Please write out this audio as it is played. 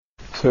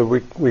So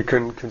we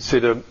can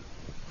consider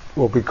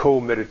what we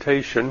call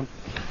meditation,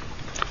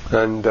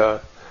 and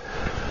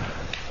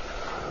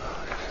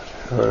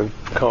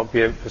can't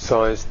be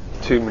emphasized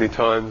too many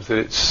times that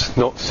it's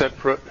not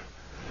separate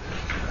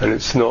and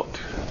it's not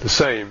the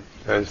same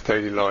as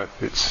daily life.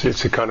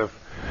 It's a kind of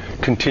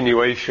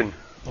continuation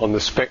on the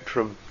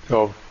spectrum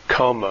of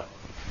karma,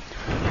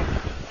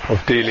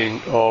 of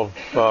dealing of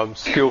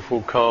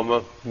skillful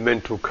karma,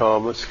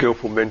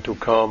 skillful mental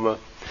karma,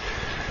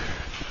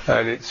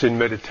 and it's in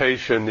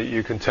meditation that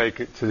you can take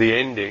it to the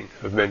ending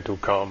of mental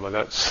karma.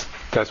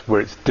 That's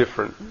where it's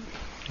different,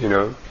 you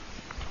know.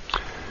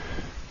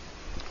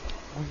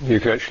 You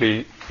can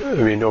actually,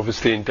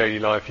 obviously in daily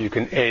life you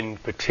can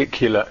end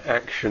particular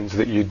actions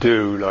that you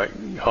do,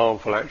 like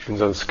harmful actions,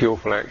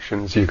 unskillful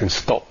actions, you can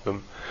stop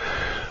them.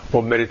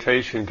 What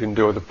meditation can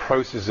do, or the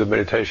process of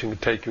meditation, can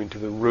take you into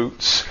the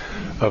roots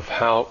of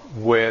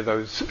where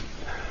those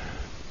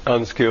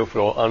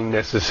unskillful or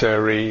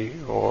unnecessary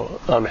or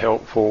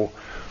unhelpful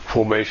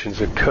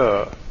formations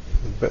occur,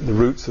 but the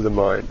roots of the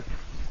mind.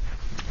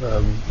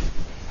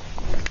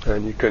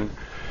 And you can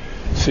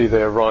see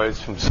they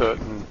arise from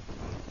certain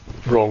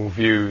wrong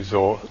views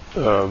or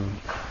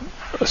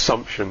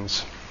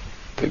assumptions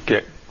that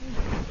get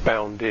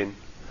bound in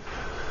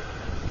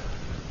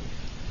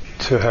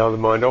to how the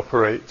mind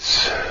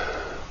operates.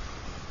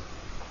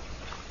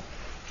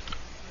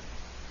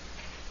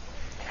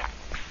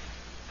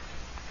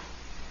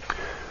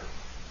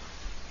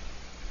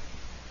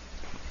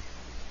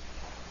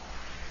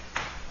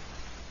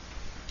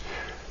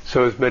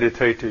 So as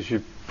meditators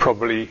you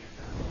probably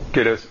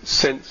get a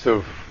sense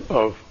of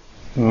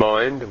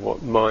mind, of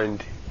what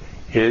mind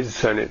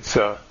is, and it's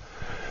a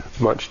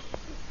much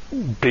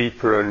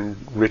deeper and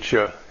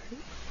richer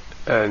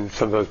and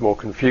sometimes more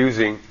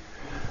confusing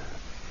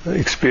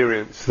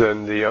experience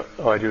than the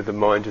idea of the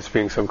mind just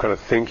being some kind of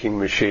thinking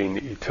machine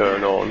that you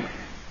turn on,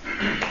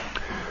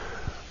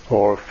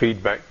 or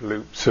feedback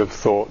loops of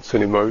thoughts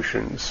and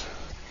emotions.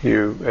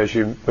 As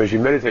you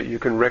meditate, you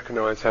can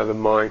recognize how the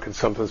mind can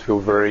sometimes feel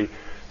very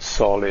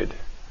solid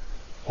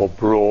or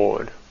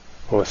broad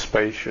or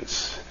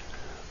spacious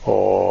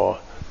or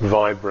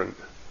vibrant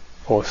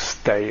or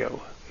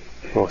stale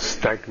or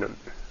stagnant.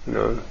 You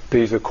know,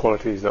 these are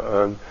qualities that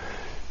I'm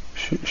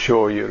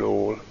sure you'll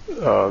all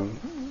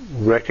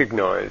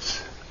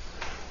recognize,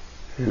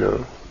 you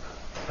know,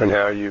 and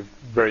how you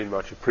very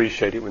much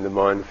appreciate it when the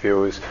mind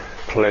feels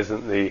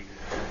pleasantly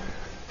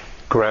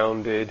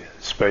grounded,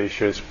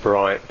 spacious,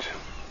 bright.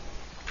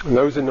 And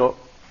those are not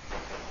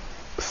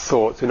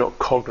thoughts, they're not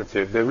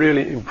cognitive, they're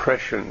really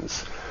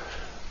impressions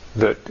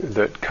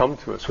that come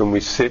to us when we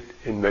sit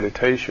in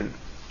meditation.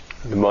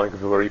 The mind can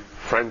feel very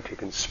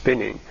frantic and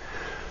spinning.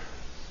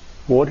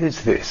 What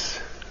is this?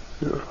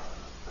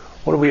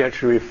 What are we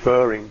actually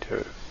referring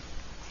to?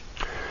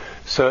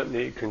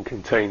 Certainly it can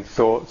contain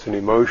thoughts and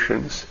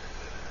emotions,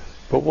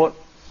 but what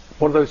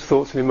are those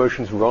thoughts and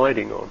emotions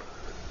riding on?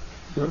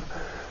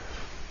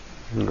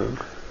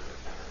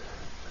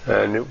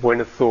 And when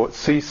a thought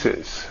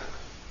ceases,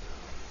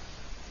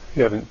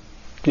 you haven't,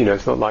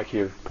 it's not like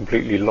you've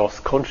completely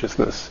lost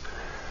consciousness.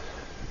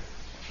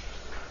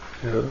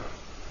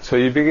 So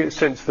you begin to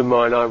sense the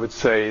mind. I would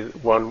say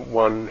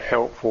one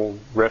helpful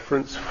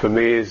reference for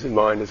me is the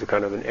mind as a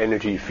kind of an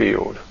energy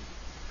field,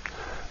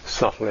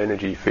 subtle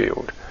energy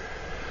field,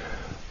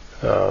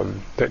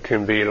 that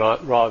can be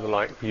rather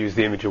like, we use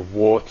the image of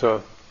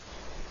water,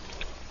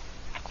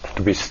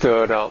 to be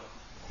stirred up,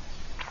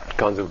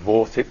 kinds of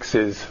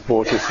vortices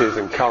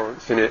and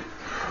currents in it.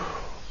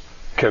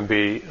 Can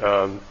be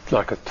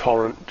like a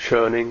torrent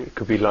churning, it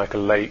could be like a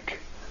lake,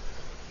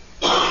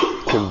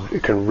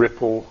 it can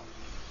ripple,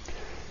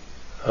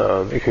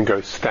 it can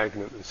go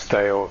stagnant and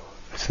stale,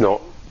 it's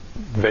not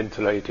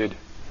ventilated,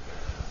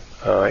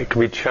 it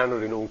can be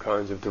channeled in all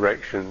kinds of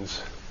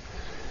directions,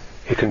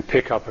 it can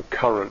pick up a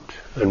current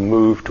and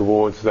move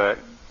towards that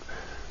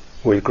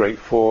with great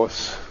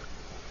force,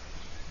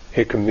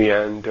 it can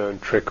meander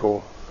and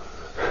trickle.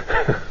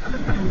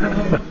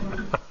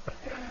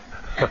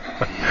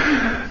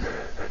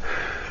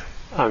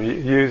 I'm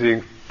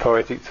using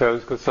poetic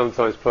terms because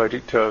sometimes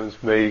poetic terms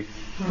may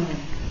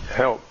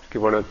help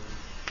give one a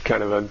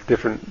kind of a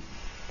different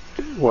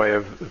way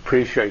of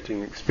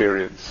appreciating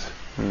experience.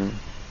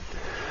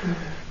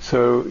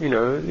 So,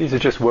 these are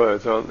just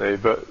words, aren't they?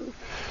 But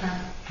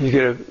you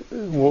get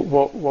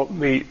what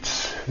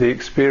meets the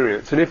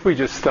experience. And if we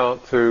just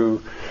start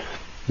to,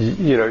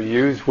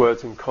 use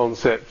words and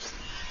concepts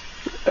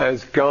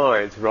as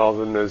guides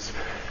rather than as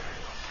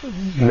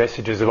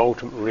messages of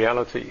ultimate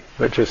reality,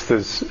 but just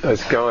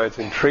as guides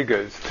and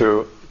triggers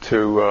to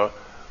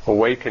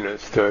awaken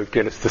us, to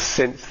get us to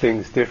sense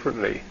things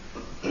differently.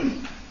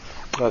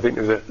 I think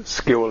there's a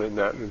skill in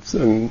that,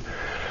 and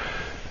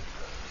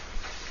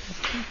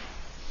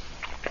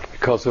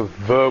because of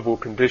verbal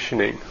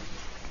conditioning,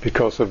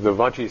 because of the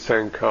Vajji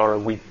Sankhara,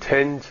 we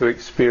tend to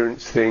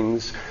experience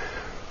things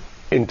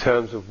in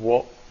terms of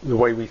the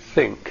way we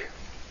think.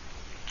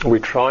 We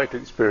try to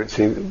experience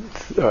things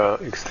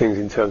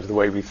in terms of the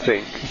way we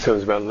think, in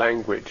terms of our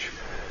language.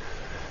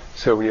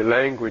 So when your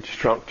language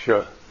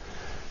structure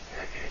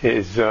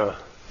is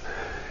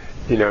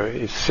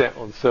is set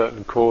on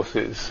certain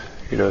courses,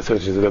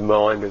 such as the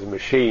mind as a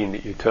machine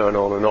that you turn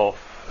on and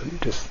off,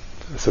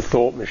 it's a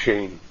thought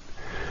machine,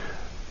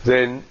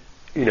 then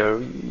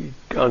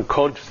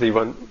unconsciously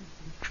one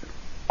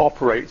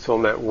operates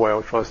on that way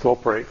or tries to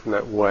operate from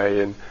that way,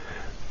 and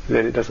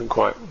then it doesn't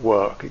quite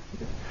work.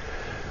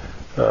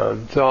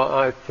 So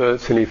I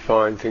personally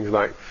find things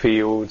like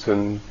fields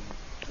and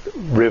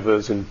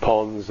rivers and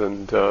ponds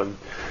and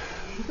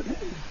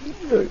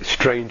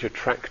strange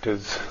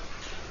attractors,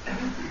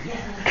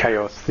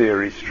 chaos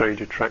theory, strange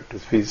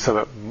attractors,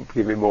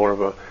 give me more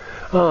of a,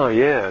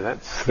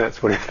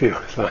 that's what it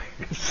feels like.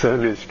 It's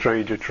certainly a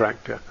strange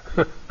attractor.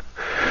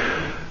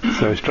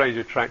 So strange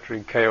attractor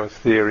in chaos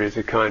theory is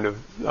a kind of,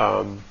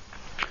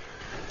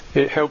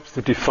 it helps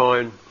to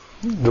define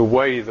the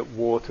way that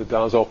water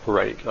does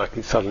operate, like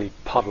it suddenly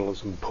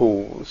puddles and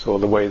pools, or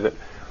the way that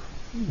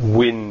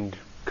wind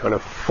kind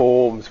of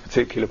forms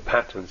particular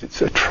patterns.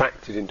 It's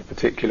attracted into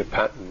particular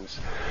patterns,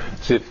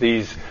 as if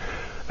these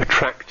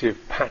attractive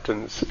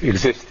patterns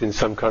exist in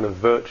some kind of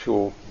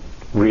virtual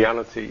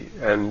reality,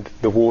 and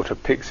the water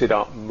picks it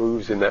up and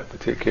moves in that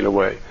particular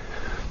way.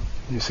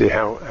 You see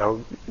how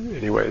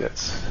anyway,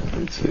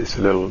 it's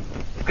a little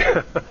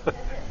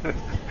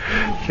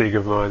thing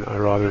of mine I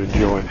rather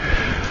enjoy.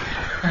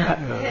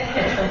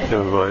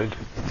 Never mind.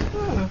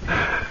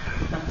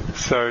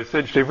 So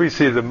essentially, if we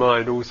see the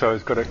mind also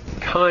has got a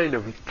kind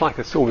of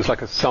almost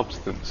like a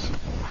substance,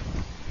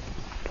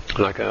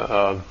 like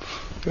a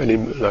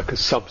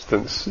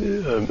substance,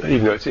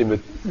 even though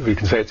we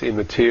can say it's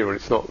immaterial.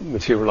 It's not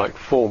material-like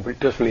form, but it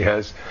definitely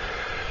has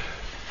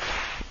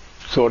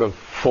sort of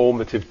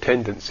formative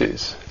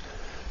tendencies.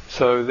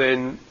 So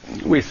then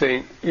we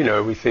think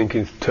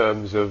in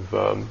terms of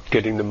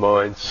getting the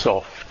mind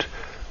soft,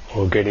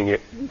 or getting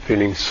it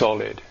feeling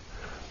solid.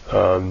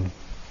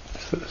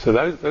 So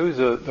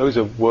those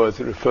are words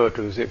that refer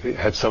to as if it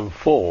had some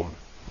form: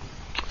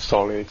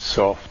 solid,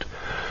 soft,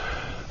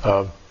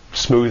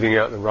 smoothing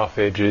out the rough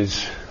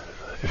edges.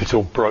 If it's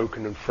all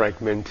broken and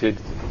fragmented,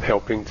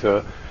 helping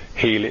to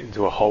heal it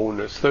into a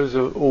wholeness. Those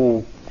are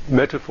all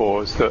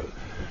metaphors that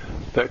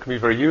can be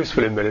very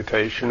useful in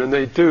meditation, and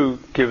they do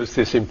give us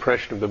this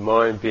impression of the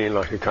mind being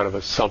like a kind of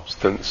a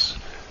substance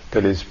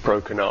that is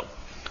broken up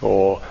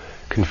or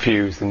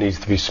confused and needs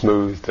to be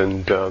smoothed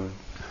and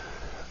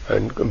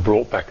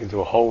brought back into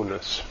a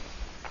wholeness.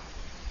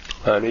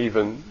 And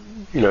even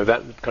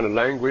that kind of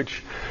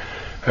language,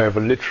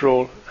 however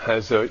literal,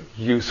 has a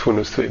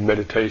usefulness to it in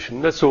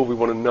meditation. That's all we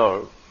want to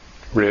know,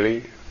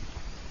 really.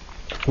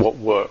 What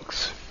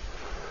works,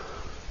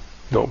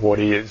 not what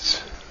is,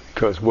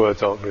 because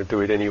words aren't going to do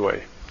it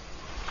anyway.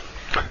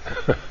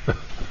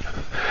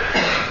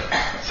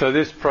 So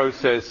this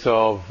process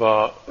of,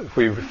 if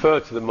we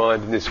refer to the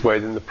mind in this way,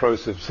 then the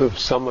process of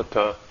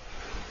samatha,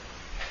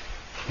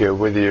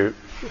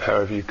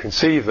 however you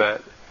conceive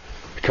that,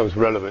 becomes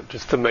relevant,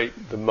 just to make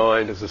the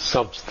mind as a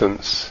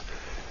substance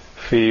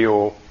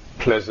feel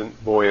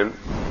pleasant, buoyant,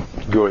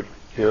 good,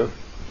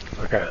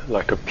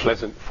 like a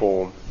pleasant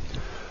form,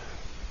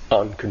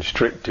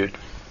 unconstricted.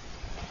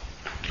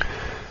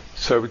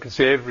 So we can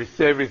see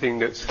everything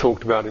that's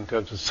talked about in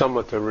terms of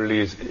samatha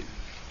really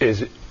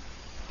is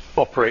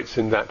operates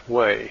in that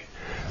way.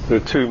 There are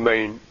two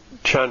main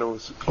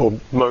channels or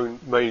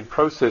main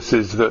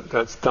processes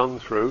that's done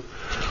through.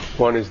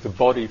 One is the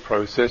body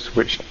process,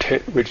 which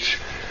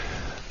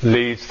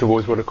leads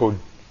towards what are called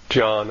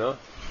jhana,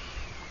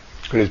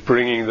 and is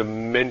bringing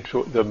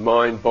the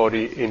mind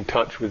body in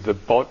touch with the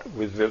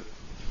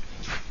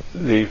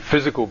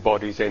physical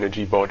body's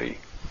energy body,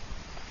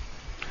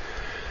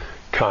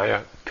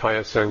 kaya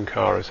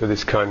sankara. So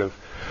this kind of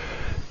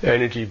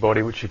energy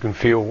body which you can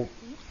feel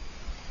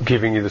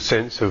giving you the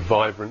sense of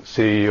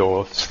vibrancy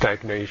or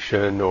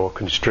stagnation or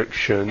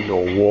constriction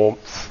or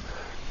warmth.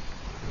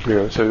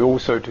 So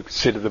also to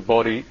consider the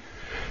body,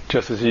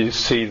 just as you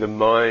see the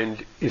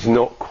mind is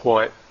not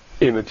quite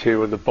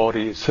immaterial, the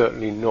body is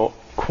certainly not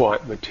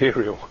quite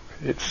material.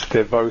 They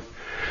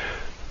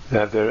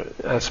have their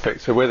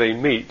aspects. So where they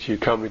meet, you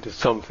come into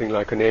something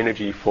like an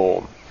energy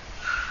form.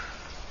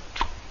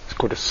 It's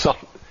called a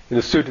subtle. In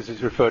the sutras,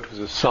 it's referred to as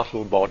a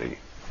subtle body.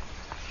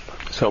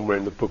 Somewhere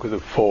in the Book of the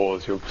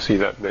Fours, you'll see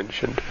that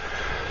mentioned.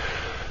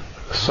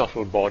 A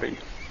subtle body,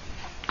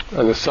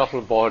 and the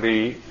subtle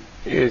body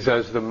is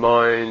as the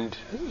mind,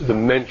 the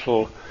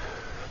mental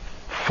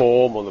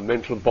form or the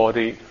mental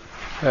body,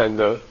 and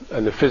the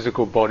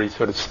physical body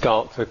sort of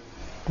start to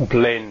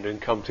blend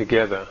and come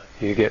together.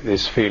 You get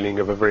this feeling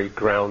of a very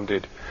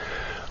grounded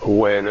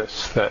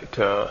awareness that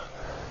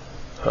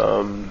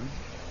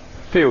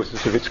feels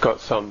as if it's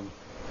got some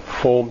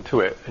form to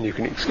it, and you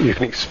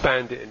can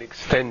expand it and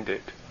extend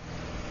it,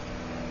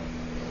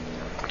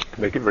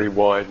 make it very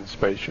wide and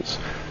spacious.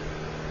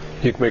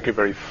 You can make it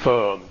very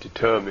firm,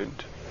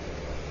 determined.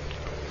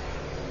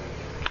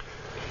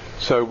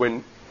 So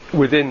when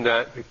within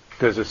that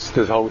there's a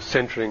whole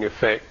centering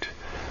effect,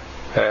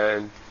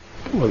 and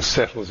one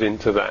settles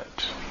into that.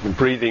 And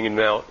breathing in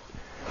and out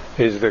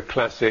is the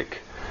classic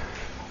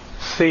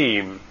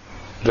theme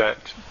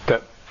that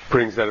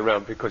brings that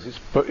around, because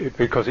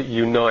it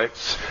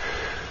unites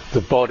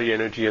the body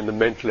energy and the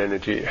mental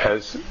energy. It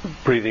has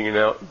breathing in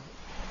and out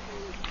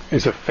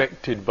is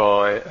affected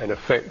by and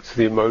affects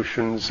the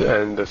emotions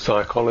and the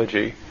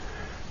psychology.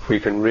 If we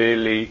can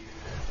really,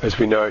 as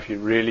we know, if you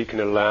really can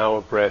allow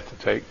a breath to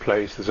take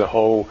place, there's a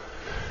whole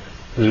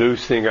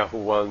loosening up of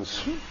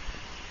one's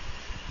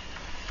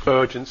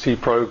urgency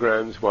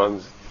programs,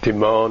 one's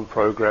demand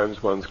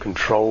programs, one's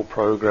control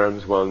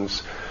programs,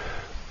 one's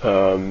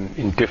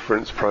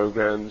indifference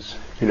programs.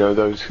 You know,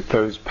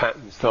 those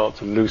patterns start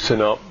to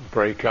loosen up,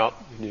 break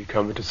up, and you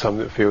come into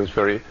something that feels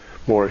very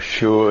more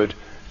assured,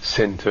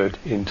 centered,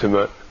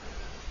 intimate,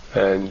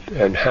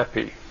 and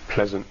happy,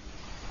 pleasant.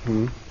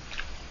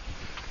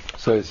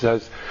 So it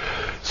has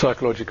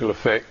psychological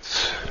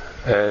effects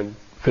and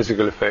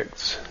physical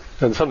effects,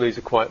 and some of these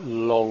are quite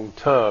long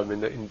term.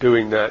 In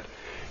doing that,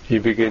 you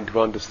begin to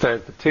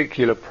understand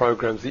particular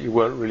programs that you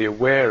weren't really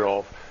aware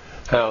of.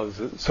 How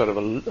there's sort of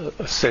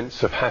a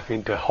sense of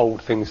having to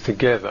hold things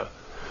together.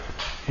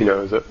 You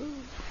know, that,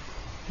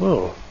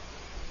 oh,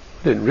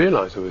 I didn't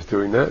realise I was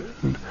doing that.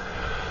 And,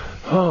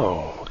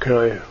 oh, can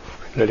I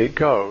let it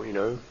go? You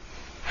know,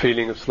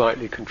 feeling of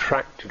slightly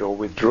contracted or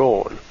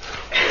withdrawn.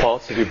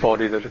 Parts of your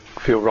body that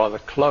feel rather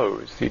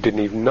closed. You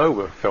didn't even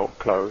know felt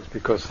closed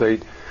because they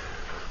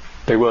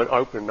weren't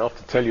open enough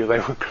to tell you they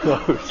were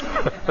closed.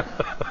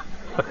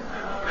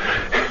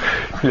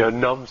 You know,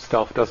 numb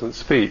stuff doesn't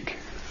speak.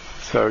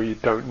 So you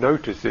don't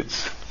notice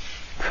it's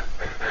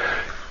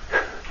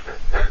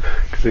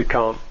because it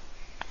can't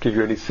give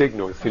you any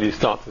signal until you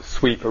start to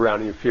sweep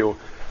around and you feel,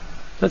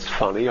 that's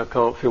funny, I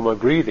can't feel my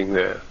breathing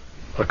there,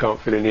 I can't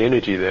feel any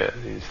energy there.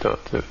 And you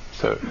start to,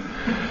 so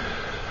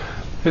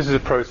this is a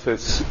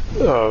process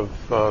of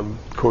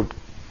called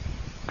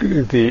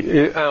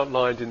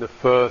outlined in the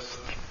first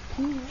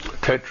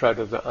tetrad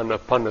of the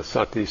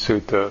Anapanasati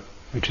Sutta,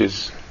 which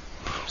is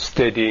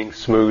steadying,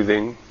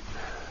 smoothing,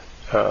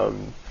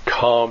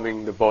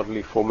 calming the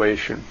bodily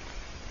formation.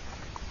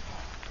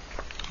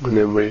 And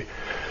then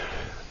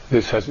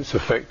this has its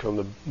effect on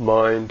the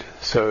mind.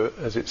 So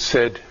as it's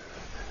said,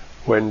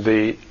 when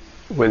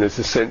there's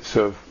a sense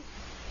of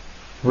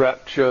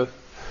rapture,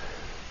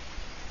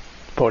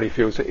 body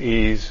feels at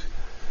ease.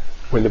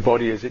 When the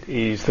body is at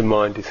ease, the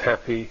mind is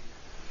happy.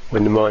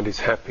 When the mind is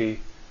happy,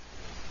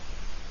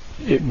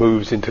 it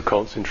moves into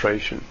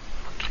concentration.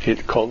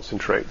 It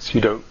concentrates.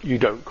 You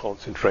don't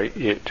concentrate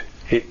it.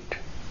 It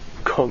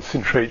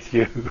concentrates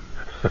you.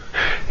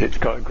 It's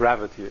got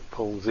gravity, it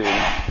pulls in.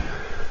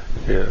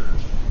 Yeah.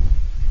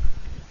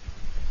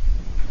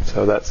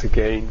 So that's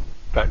again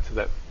back to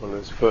that one of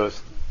those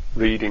first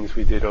readings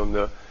we did on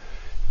the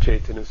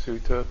Cetana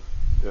Sutta,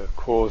 the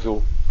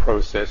causal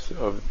process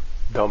of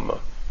Dhamma,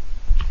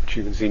 which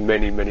you can see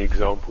many, many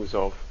examples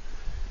of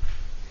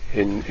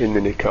in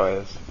the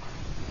Nikayas.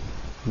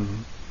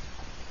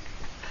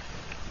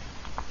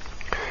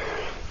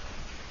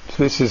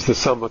 So this is the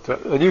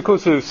Samatha, and you can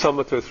also do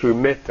Samatha through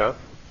Metta,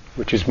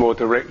 which is more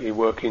directly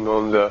working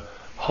on the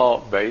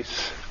heart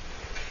base,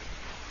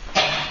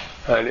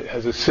 and it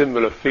has a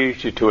similar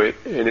feature to it,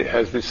 and it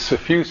has this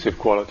suffusive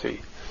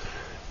quality.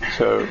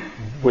 So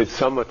with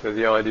Samatha,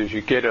 the idea is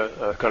you get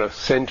a kind of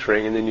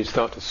centering, and then you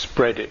start to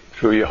spread it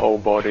through your whole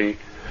body.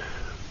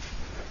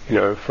 You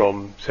know,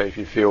 from, say, if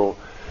you feel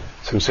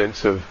some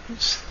sense of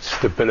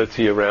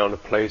stability around a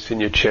place in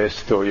your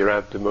chest or your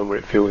abdomen where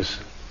it feels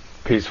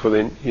peaceful,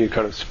 then you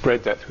kind of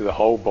spread that through the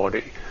whole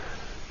body.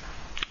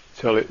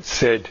 So it's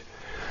said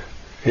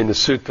in the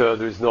sutta,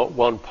 there is not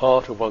one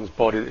part of one's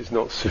body that is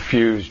not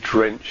suffused,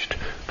 drenched,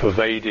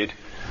 pervaded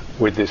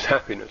with this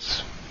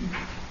happiness.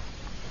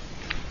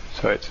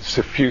 So it's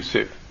a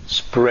suffusive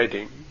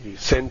spreading. You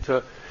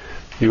center,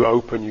 you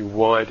open, you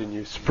widen,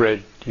 you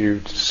spread,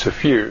 you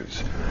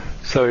suffuse.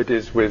 So it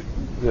is with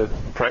the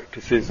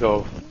practices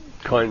of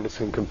kindness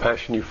and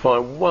compassion. You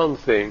find one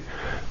thing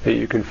that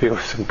you can feel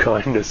some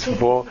kindness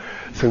for,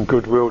 some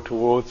goodwill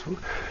towards,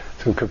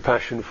 some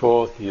compassion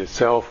for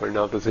yourself or in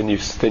others, and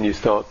then you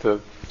start to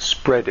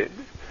spread it.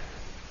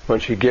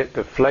 Once you get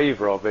the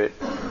flavour of it,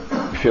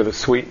 you feel the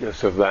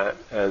sweetness of that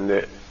and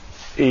the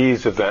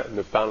ease of that and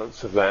the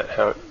balance of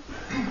that,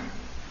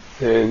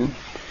 then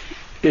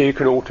you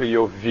can alter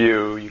your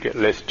view. You get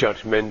less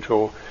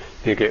judgmental,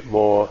 you get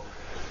more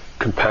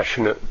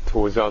compassionate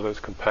towards others,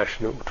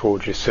 compassionate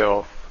towards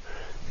yourself.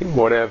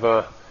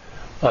 Whatever,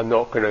 I'm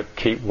not going to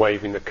keep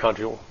waving the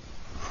cudgel.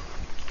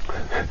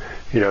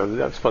 You know,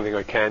 that's one thing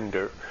I can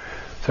do.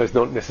 So it's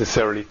not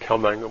necessarily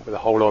coming up with a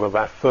whole lot of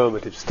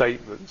affirmative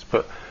statements,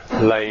 but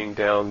laying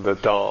down the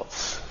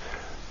darts,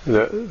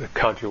 the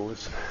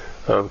cudgels,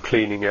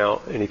 cleaning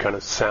out any kind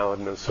of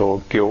sourness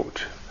or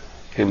guilt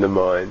in the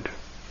mind,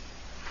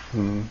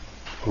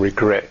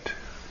 regret.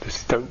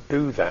 Just don't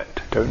do that.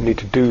 Don't need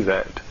to do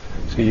that.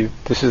 So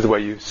this is the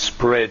way you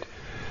spread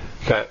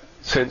that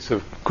sense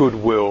of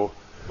goodwill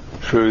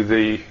through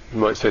you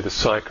might say, the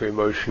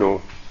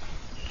psycho-emotional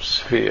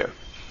sphere.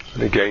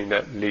 And again,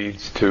 that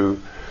leads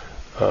to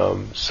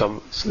that's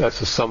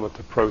a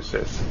samatha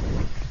process.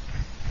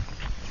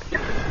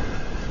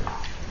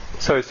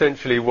 So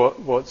essentially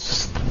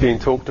what's being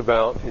talked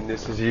about in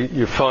this is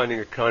you're finding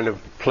a kind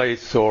of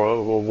place or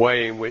a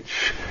way in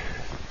which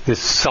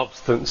this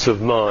substance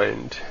of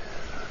mind,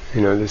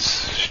 this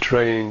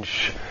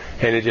strange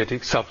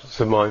energetic substance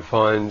of mind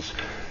finds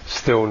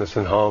stillness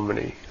and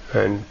harmony,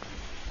 and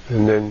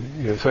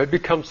then so it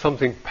becomes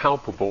something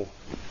palpable.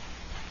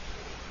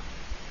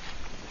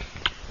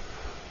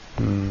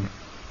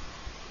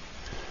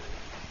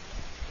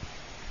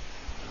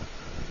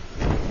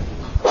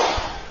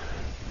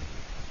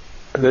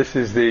 This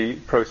is the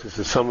process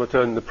of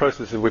Samatha, and the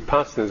process of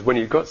Vipassana is when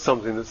you've got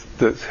something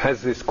that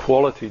has this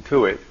quality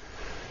to it.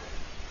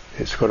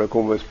 It's got an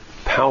almost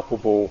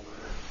palpable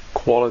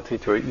quality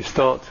to it. You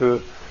start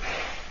to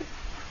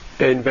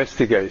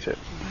investigate it.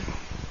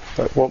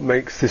 Like, what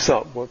makes this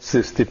up? What's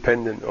this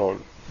dependent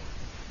on?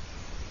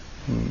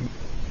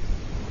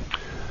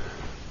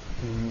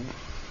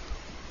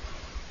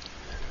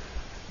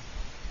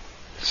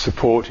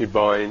 Supported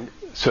by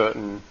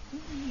certain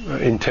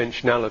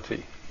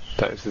intentionality.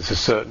 That is, there's a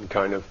certain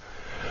kind of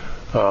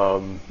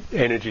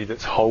energy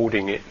that's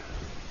holding it,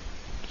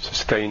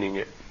 sustaining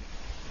it.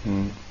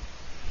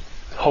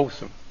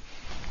 Wholesome,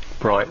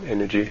 bright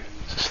energy,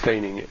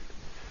 sustaining it.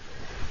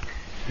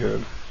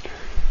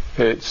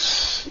 It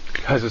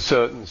has a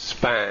certain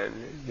span.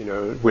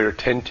 We're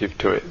attentive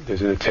to it.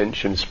 There's an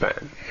attention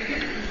span.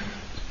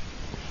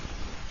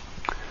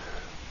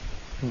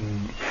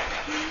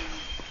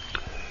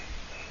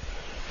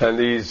 And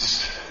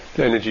these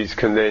energies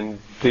can then,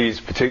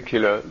 these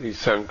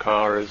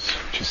sankharas,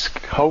 which is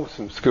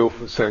wholesome,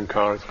 skillful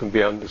sankharas, can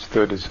be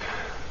understood as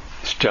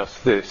it's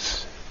just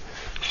this.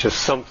 It's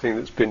just something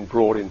that's been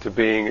brought into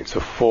being. It's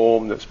a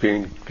form that's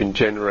been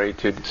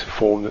generated. It's a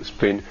form that's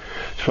been.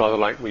 It's rather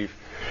like we've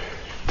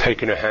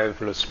taken a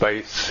handful of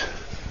space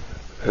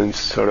and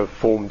sort of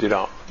formed it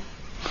up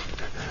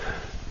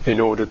in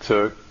order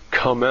to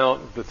come out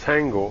of the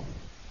tangle.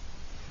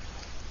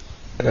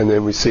 And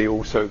then we see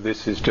also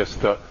this is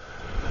just a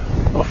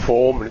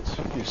form, and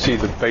you see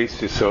the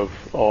basis of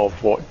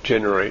what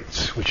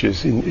generates, which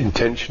is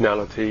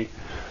intentionality,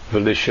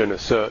 volition, a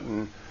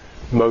certain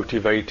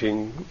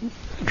motivating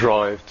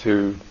drive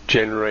to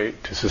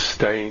generate, to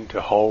sustain,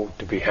 to hold,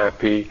 to be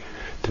happy,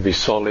 to be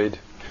solid,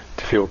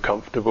 to feel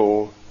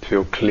comfortable, to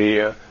feel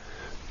clear.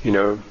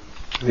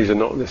 These are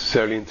not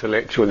necessarily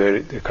intellectual,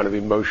 they're kind of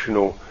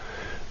emotional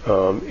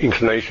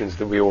inclinations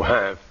that we all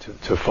have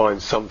to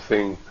find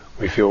something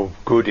we feel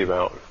good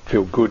about,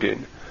 feel good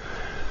in,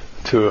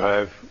 to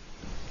have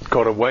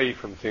got away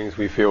from things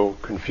we feel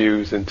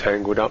confused and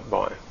tangled up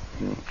by.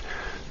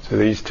 So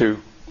these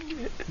two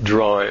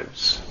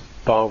drives,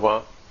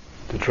 bhava,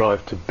 the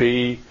drive to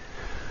be,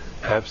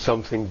 have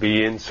something,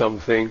 be in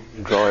something,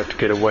 the drive to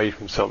get away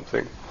from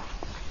something.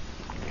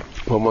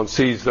 When one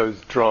sees those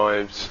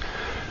drives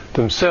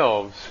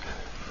themselves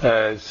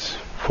as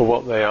for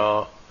what they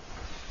are,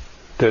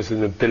 there's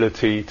an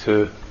ability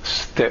to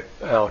step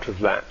out of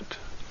that,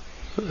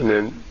 and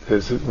then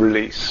there's a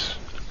release.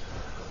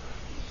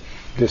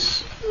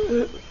 So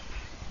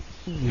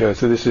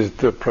this is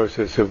the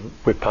process of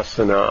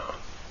Vipassana,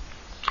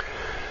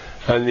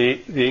 and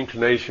the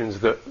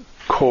inclinations that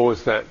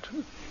cause that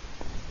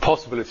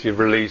possibility of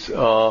release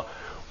are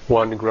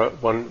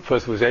one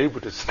first was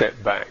able to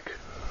step back.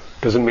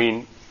 Doesn't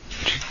mean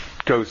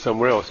go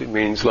somewhere else. It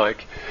means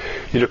like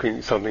you're looking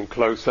at something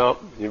close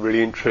up, you're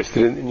really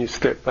interested in it, and you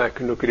step back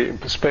and look at it in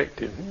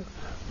perspective.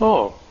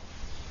 Look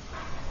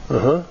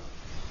at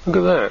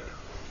that.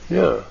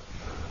 Yeah.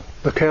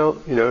 Look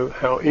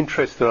how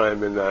interested I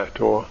am in that,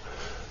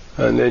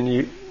 and then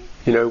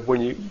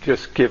when you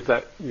just give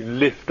that, you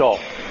lift off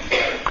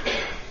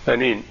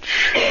an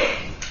inch,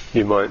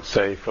 you might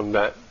say, from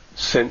that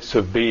sense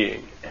of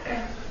being,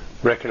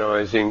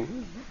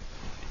 recognizing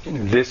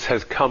this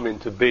has come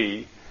into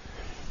be,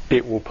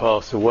 it will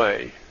pass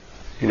away.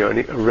 And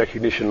a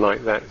recognition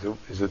like that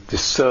is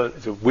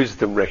a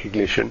wisdom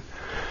recognition.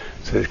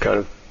 So it's kind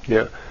of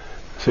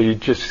So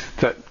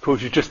that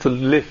causes you just to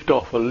lift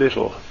off a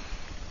little.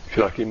 If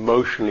you like,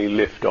 emotionally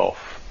lift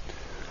off.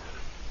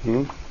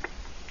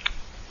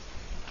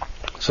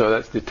 So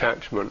that's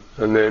detachment,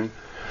 and then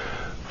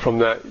from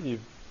that you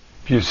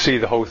see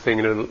the whole thing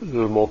in a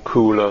little more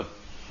cooler,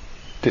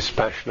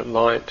 dispassionate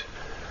light,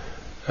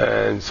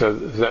 and so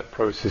as that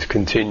process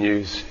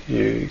continues,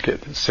 you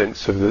get the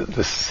sense of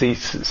the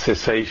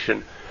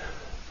cessation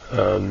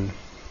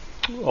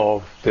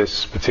of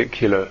this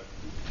particular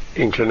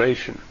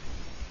inclination.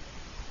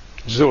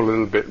 It's all a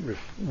little bit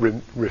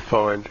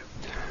refined,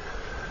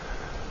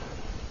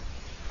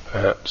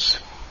 perhaps,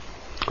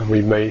 and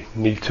we may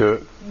need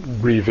to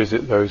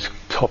revisit those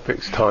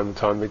topics time and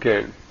time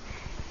again.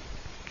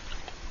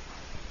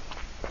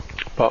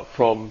 But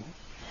from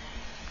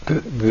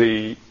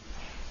the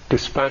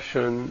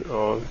dispassion,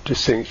 or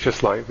just seeing it's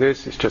just like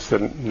this, it's just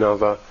a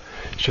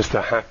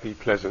happy,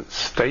 pleasant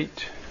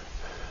state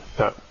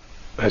that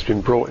has been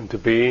brought into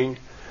being.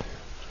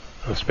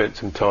 I've spent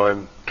some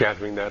time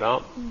gathering that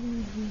up.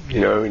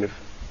 In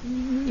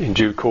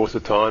due course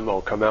of time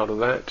I'll come out of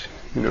that.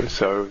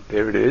 So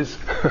there it is.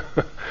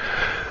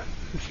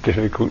 It's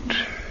difficult.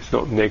 It's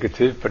not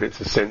negative, but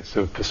it's a sense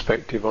of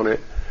perspective on it.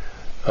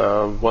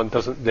 One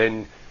doesn't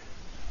then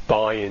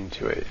buy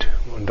into it.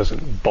 One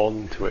doesn't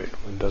bond to it.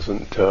 One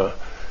doesn't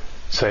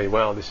say,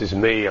 "Wow, this is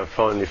me. I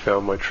finally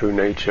found my true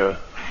nature."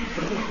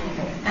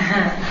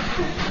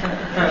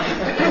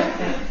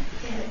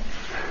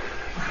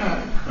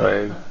 I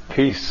am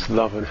peace,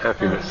 love, and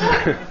happiness.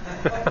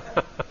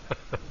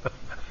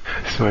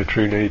 It's my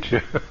true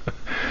nature.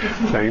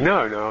 Saying,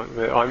 no,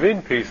 I'm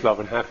in peace, love,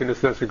 and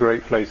happiness. That's a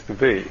great place to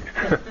be.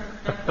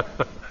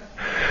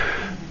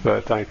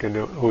 But I can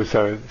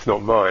also, it's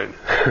not mine.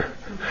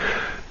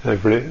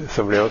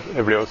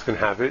 Everybody else can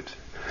have it.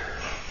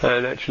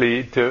 And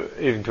actually, to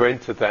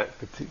enter that,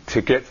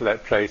 to get to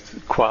that place,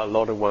 quite a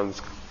lot of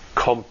one's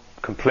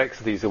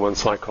complexities of one's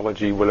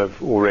psychology will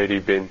have already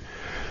been,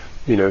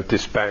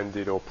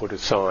 disbanded or put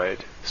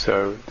aside.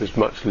 So there's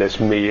much less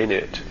me in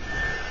it.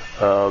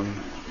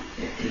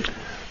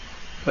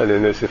 And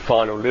then there's the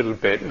final little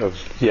bit of,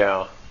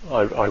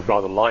 I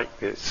rather like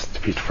this,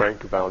 to be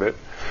frank about it.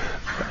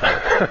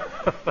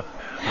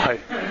 I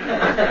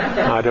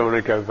don't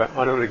want to go back.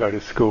 I don't want to go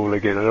to school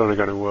again. I don't want to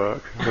go to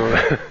work.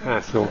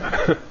 That's all.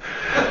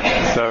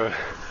 So,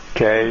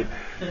 okay,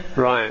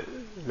 right.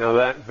 Now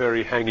that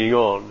very hanging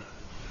on,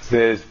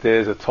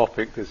 there's a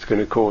topic that's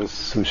going to cause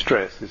some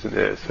stress, isn't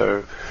there?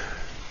 So,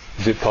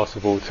 is it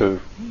possible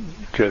to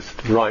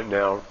just right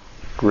now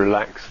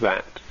relax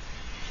that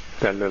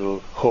little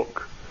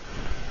hook?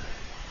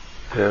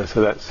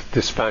 So that's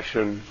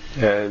dispassion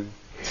and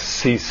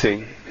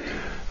ceasing.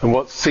 And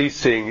what's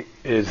ceasing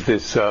is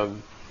this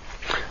bhava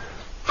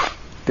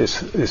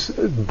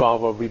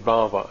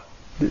vibhava,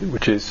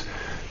 which is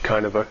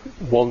kind of a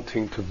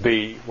wanting to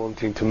be,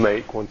 wanting to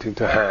make, wanting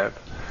to have.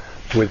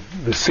 With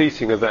the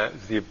ceasing of that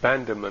is the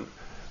abandonment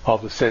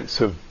of the sense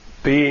of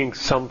being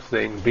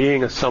something,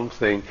 being a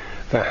something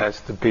that has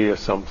to be a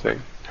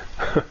something.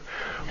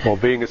 Or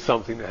being a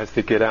something that has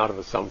to get out of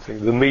a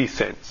something. The me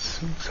sense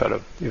sort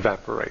of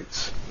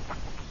evaporates.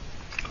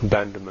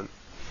 Abandonment.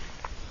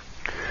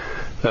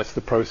 That's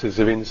the process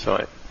of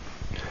insight.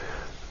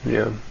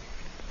 Yeah.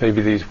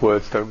 Maybe these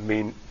words don't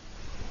mean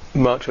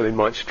much, or they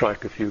might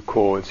strike a few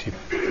chords. You've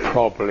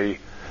probably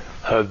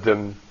heard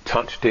them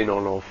touched in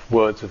on, or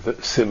words of a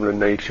similar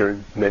nature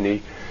in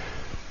many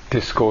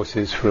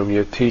discourses from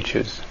your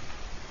teachers.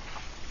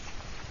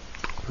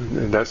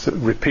 And that's a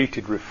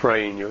repeated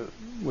refrain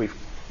we've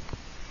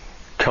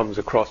comes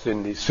across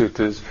in these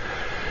suttas: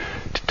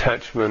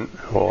 detachment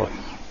or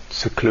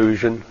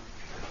seclusion,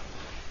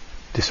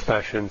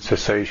 dispassion,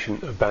 cessation,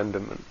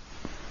 abandonment.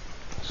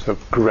 So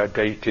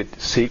gradated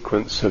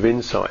sequence of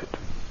insight.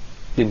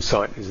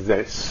 Insight is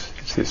this.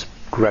 It's this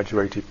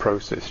graduated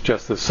process.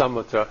 Just the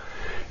samatha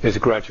is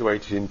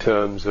graduated in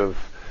terms of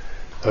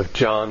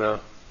jhana,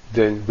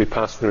 then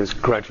vipassana is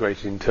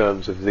graduated in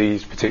terms of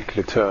these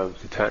particular terms: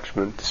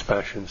 detachment,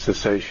 dispassion,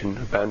 cessation,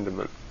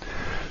 abandonment.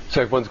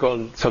 So if one's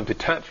got some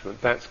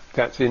detachment,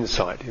 that's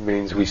insight. It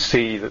means we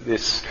see that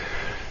this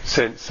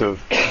sense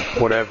of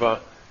whatever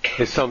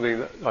is something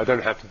that I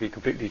don't have to be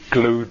completely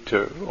glued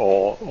to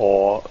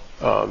or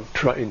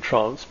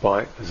entranced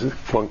by.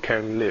 One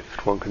can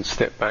lift, one can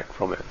step back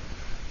from it.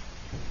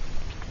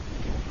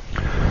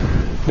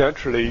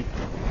 Naturally,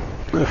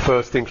 the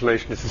first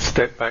inclination is to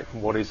step back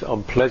from what is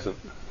unpleasant.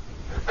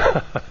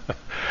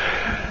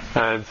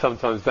 And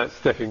sometimes that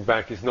stepping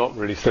back is not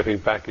really stepping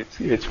back,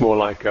 it's more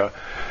like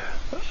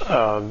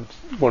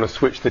want to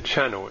switch the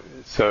channel,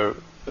 so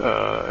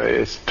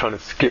it's trying to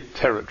skip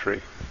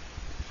territory.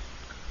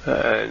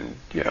 And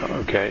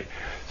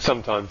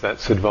sometimes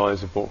that's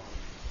advisable.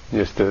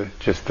 Just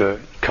to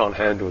can't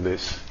handle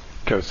this,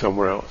 go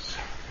somewhere else.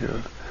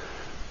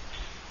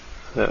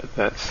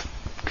 That's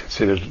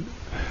considered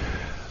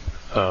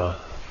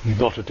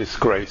not a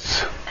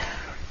disgrace.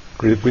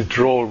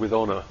 Withdrawal with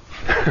honour.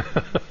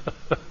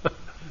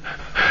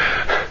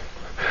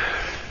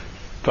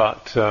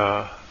 But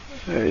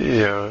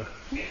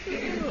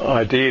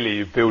ideally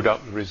you build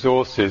up the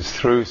resources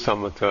through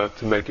samatha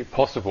to make it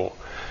possible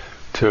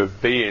to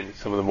be in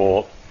some of the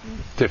more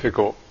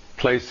difficult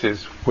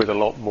places with a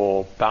lot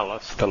more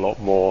ballast, a lot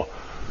more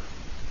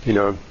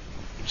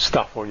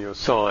stuff on your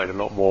side, a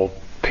lot more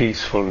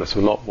peacefulness, a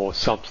lot more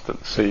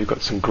substance. So you've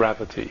got some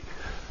gravity.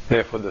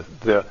 Therefore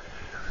the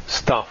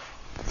stuff,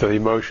 the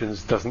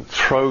emotions doesn't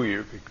throw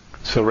you,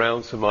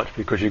 surround so much,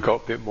 because you've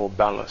got a bit more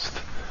ballast.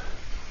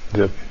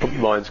 The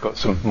mind's got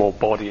some more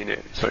body in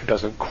it, so it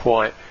doesn't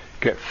quite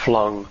get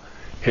flung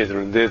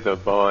hither and thither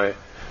by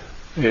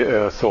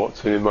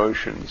thoughts and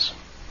emotions,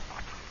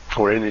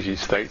 or energy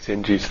states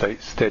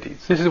steady.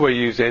 This is where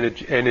you use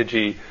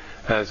energy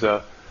as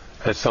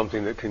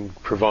something that can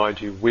provide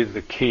you with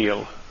the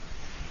keel,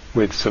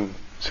 with some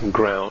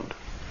ground.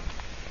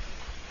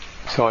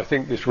 So I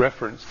think this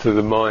reference to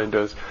the mind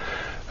as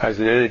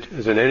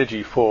an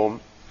energy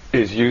form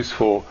is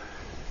useful,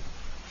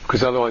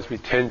 because otherwise we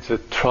tend to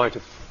try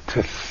to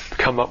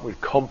come up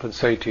with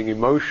compensating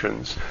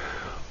emotions,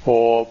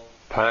 or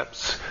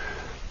perhaps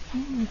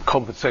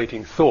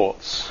compensating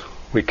thoughts.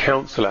 We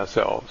counsel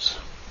ourselves.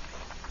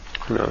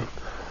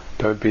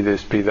 Don't be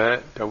this, be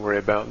that. Don't worry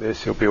about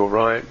this. You'll be all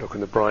right. Look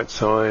on the bright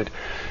side.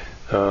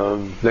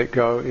 Let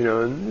go.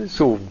 And it's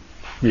all,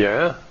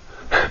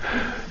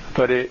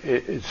 but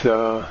it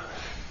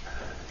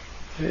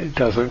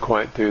doesn't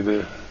quite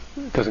it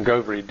doesn't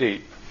go very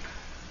deep.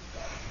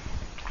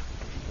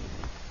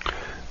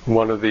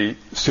 One of the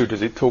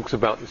sutras, it talks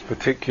about this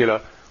particular,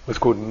 what's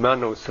called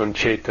mano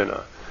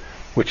sancetana,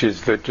 which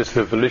is just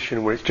the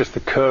volition where it's just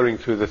occurring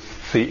through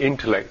the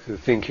intellect, the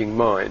thinking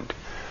mind.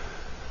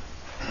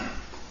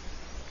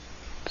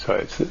 So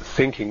it's the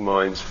thinking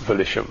mind's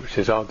volition, which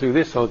says, I'll do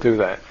this, I'll do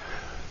that.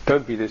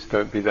 Don't be this,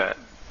 don't be that.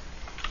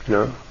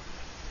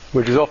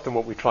 Which is often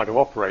what we try to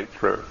operate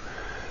through.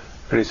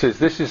 And he says,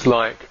 this is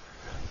like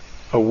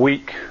a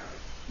weak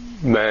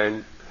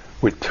man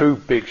with two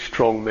big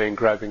strong men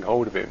grabbing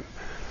hold of him.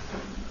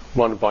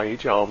 One by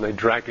each arm, they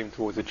drag him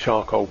towards a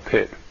charcoal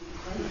pit.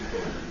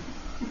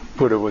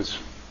 Buddha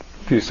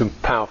used some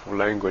powerful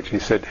language. He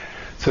said,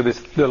 so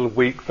this little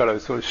weak fellow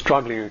is sort of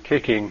struggling and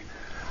kicking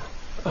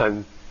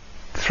and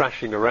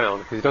thrashing around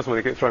because he doesn't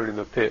want to get thrown in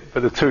the pit,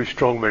 but the two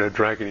strong men are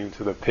dragging him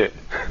to the pit.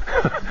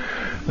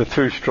 The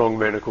two strong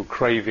men are called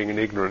craving and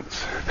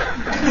ignorance.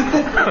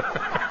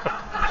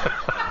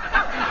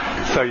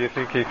 So you're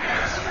thinking,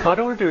 I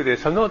don't want to do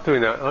this, I'm not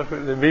doing that.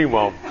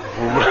 Meanwhile,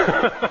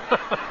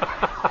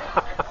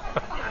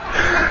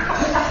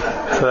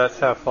 so that's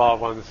how far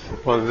one's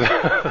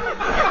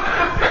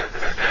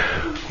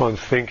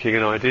thinking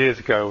and ideas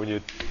go when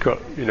you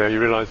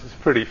realise it's a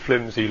pretty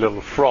flimsy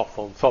little froth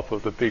on top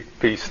of the big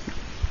beast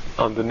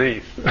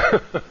underneath.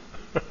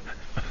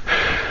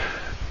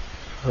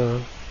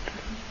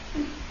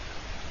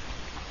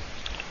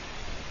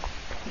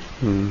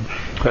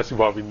 That's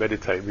why we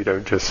meditate, we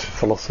don't just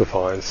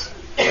philosophize.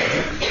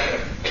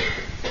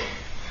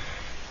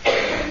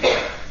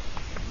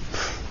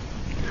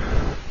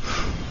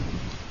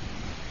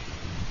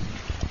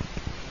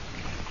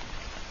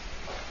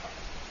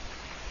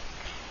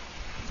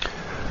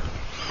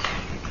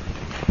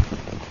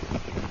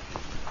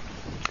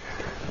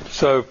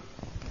 So,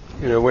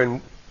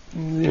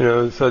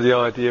 so the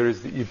idea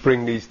is that you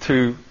bring these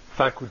two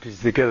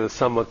faculties together,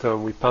 Samatha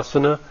and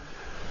Vipassana.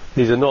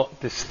 These are not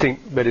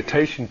distinct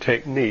meditation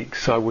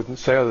techniques, I wouldn't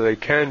say, although they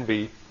can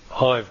be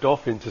hived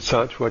off into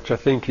such, which I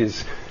think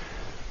is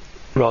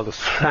rather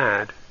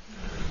sad,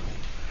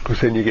 because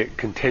then you get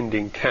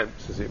contending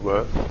camps, as it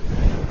were.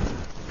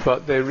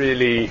 But they're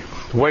really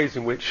ways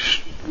in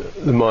which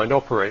the mind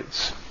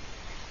operates.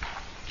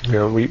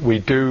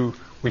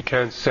 We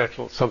can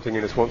settle, something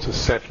in us wants to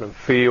settle and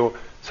feel,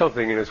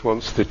 something in us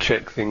wants to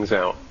check things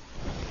out.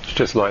 It's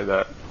just like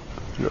that.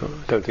 I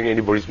don't think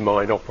anybody's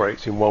mind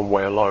operates in one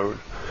way alone.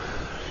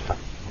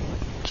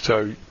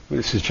 So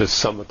this is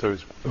just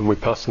Samatha and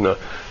Vipassana.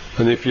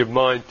 And if your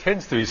mind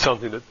tends to be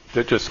something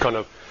that just kind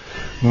of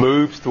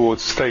moves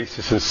towards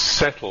stasis and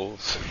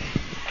settles,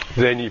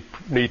 then you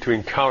need to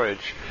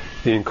encourage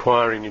the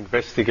inquiring,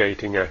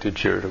 investigating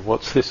attitude of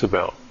what's this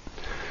about.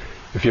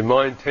 If your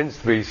mind tends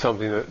to be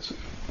something that's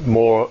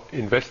more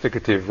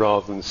investigative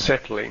rather than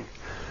settling,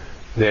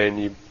 then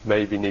you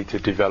maybe need to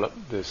develop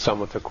the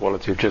samatha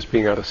quality of just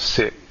being able to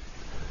sit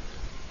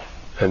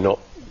and not,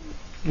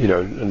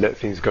 and let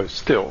things go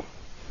still.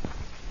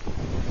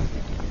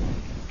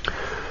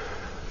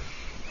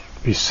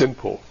 Be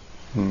simple.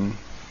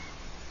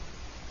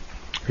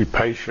 Be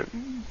patient.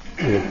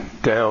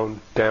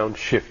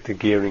 Downshift the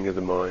gearing of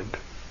the mind,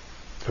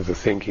 of the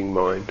thinking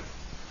mind.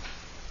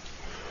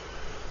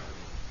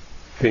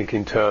 Think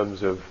in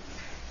terms of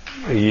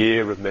a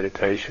year of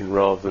meditation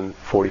rather than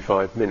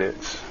 45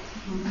 minutes.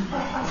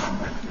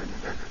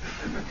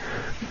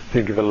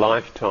 Think of a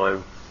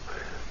lifetime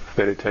of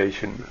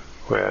meditation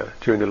where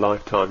during the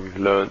lifetime you've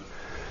learnt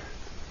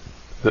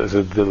there's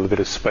a little bit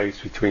of space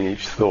between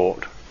each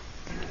thought.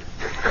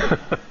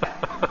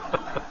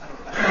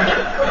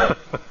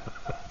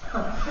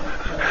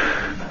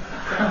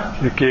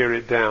 You gear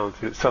it down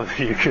so it's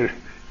something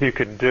you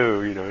can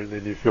do, and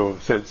then you feel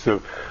a sense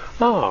of,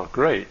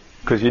 great.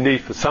 Because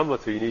for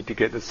samatha you need to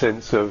get the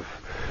sense of,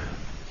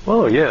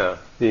 the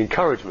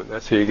encouragement.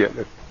 That's how you get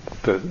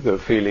the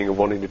feeling of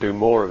wanting to do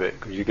more of it,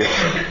 because you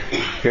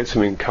get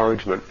some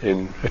encouragement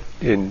in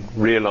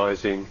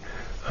realising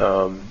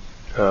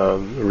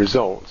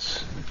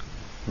results.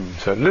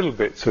 So a little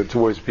bit, so to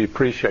always be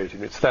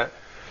appreciating. It's that,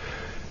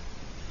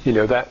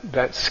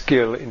 that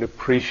skill in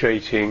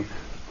appreciating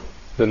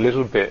the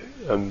little bit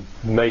and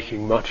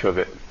making much of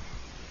it.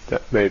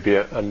 That may be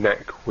a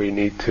knack we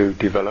need to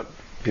develop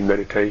in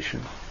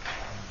meditation,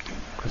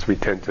 because we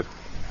tend to,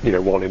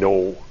 want it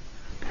all.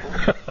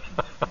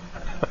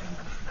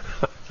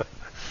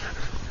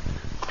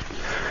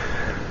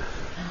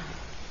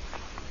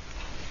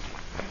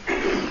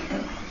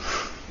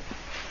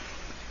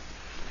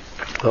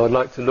 I'd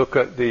like to look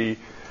at the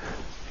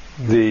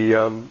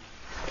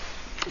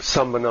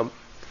Sammana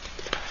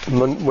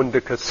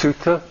Mundaka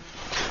Sutta.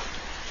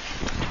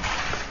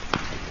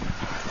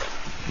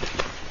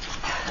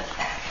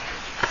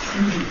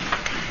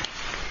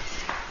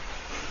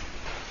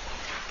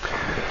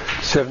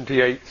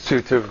 '78th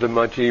Sutta of the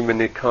Majjhima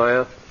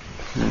Nikaya,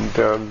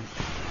 And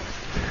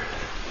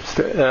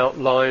the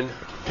outline,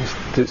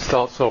 it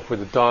starts off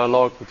with a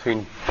dialogue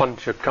between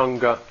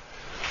Panchakanga,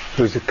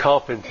 who's a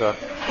carpenter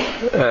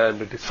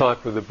and a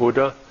disciple of the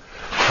Buddha,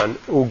 and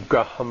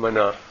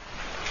Ugahamana,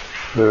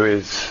 who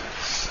is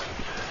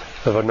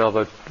of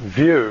another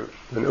view.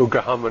 And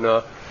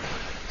Ugahamana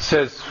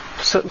says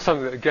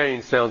something that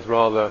again sounds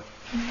rather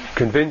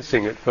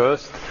convincing at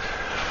first.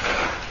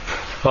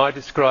 I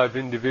describe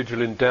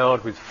individual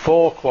endowed with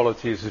 4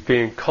 qualities as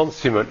being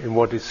consummate in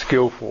what is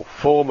skillful,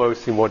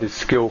 foremost in what is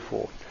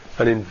skillful,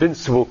 an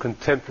invincible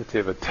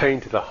contemplative,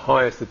 attained to the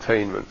highest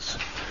attainments.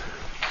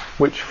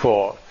 Which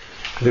 4?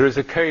 There is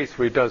a case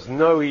where he does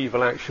no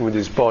evil action with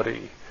his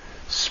body,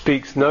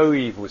 speaks no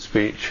evil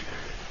speech,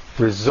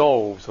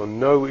 resolves on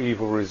no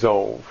evil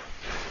resolve,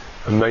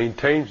 and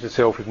maintains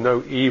himself with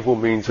no evil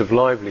means of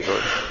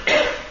livelihood.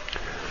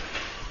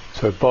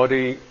 So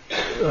body,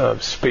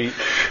 speech,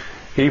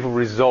 evil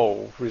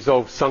resolve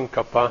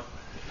sankappa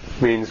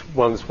means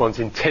one's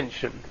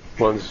intention,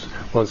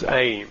 one's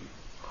aim,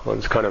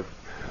 one's kind of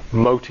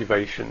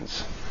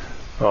motivations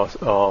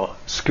are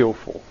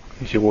skillful.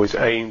 You should always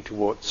aim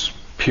towards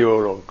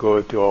pure or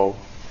good or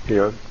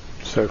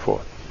so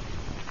forth.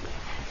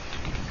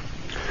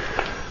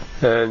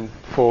 And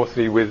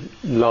fourthly, with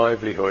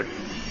livelihood.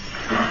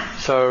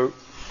 So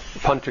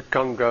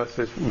Panchakanga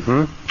says,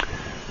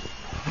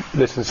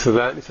 listens to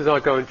that, and he says, I'll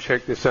go and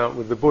check this out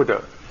with the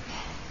Buddha.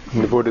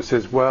 And the Buddha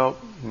says, well,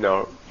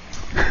 no.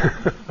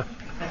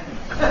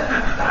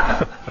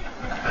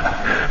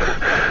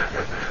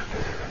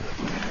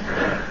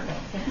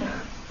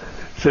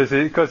 Says,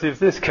 because if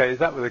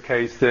that were the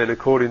case, then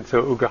according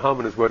to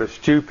Ugahamana's word, a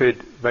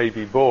stupid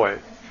baby boy,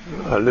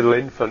 a little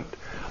infant,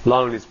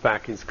 lying on his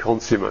back is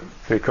consummate,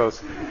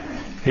 because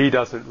he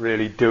doesn't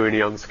really do any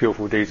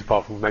unskillful deeds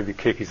apart from maybe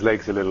kick his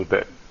legs a little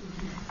bit.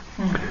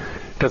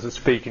 Doesn't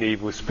speak an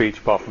evil speech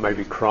apart from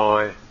maybe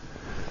cry.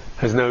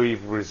 Has no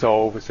evil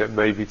resolve except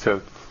maybe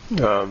to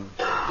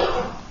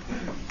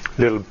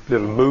little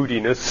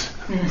moodiness.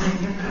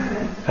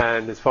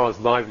 And as far as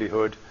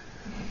livelihood,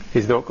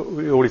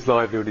 all his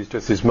livelihood is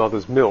just his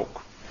mother's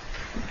milk.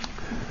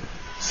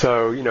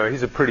 So,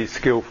 he's a pretty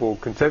skillful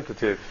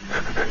contemplative.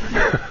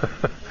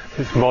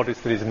 He's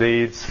modest in his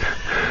needs,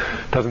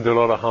 doesn't do a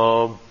lot of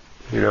harm,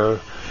 no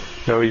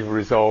evil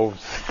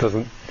resolves,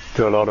 doesn't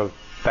do a lot of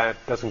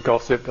doesn't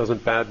gossip,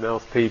 doesn't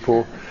badmouth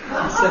people.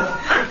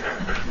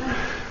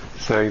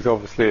 So he's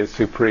obviously a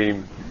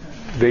supreme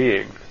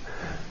being.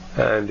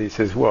 And he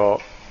says,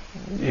 well,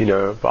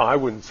 but I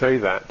wouldn't say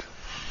that.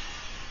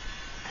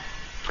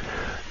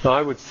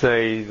 I would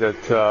say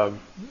that a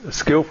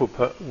skillful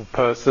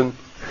person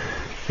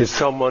is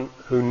someone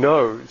who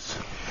knows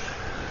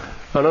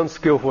an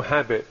unskillful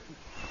habit.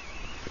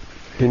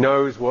 He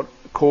knows what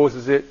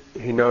causes it,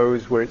 he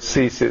knows where it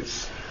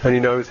ceases, and he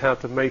knows how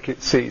to make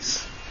it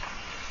cease.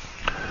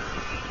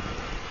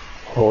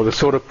 Or the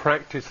sort of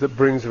practice that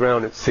brings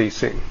around its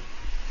ceasing.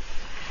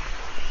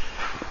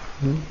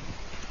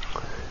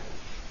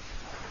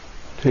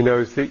 He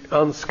knows the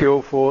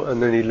unskillful,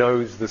 and then he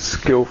knows the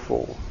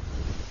skillful.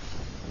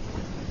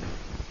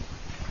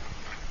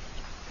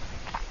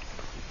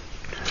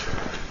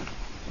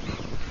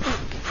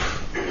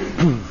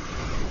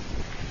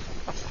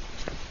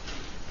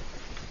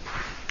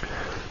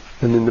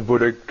 And then the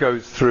Buddha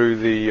goes through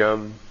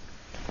the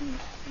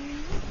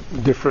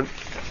different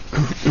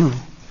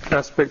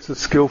aspects of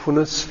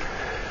skillfulness.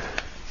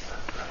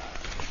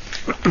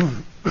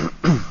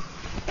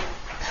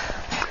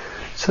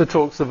 So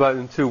talks about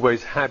in 2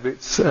 ways,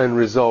 habits and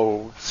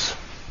resolves.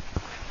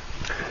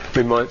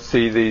 We might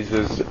see these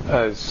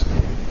as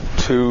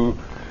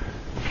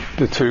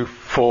the 2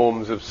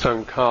 forms of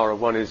sankhara.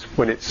 One is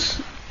when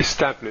it's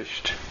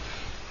established,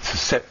 it's a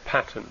set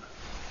pattern,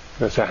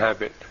 it's a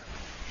habit.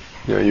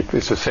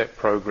 It's a set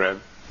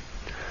program.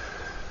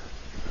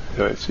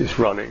 It's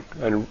running,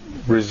 and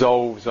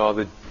resolves are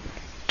the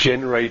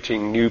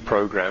generating new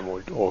program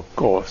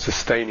or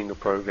sustaining a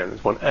program.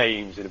 As one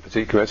aims in a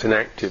particular, it's an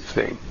active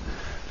thing.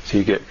 So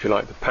you get, if you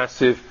like, the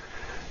passive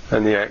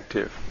and the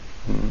active.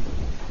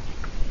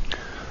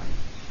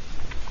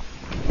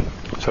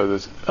 So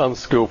there's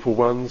unskillful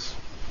ones,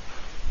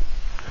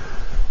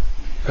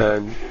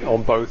 and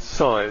on both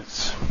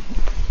sides.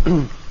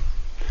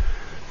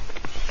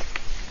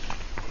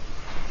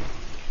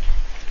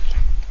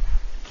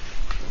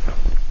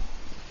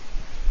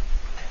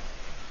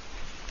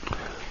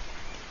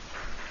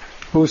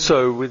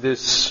 Also, with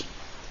this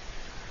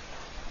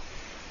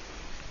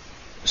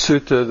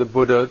sutta, the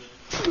Buddha,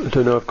 I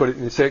don't know if I've got it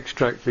in this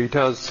extract, but he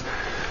does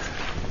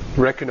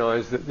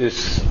recognise that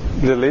this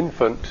little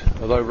infant,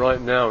 although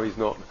right now he's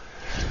not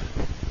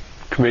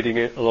committing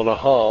a lot of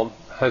harm,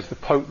 has the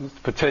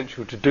potent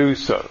potential to do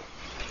so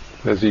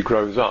as he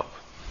grows up.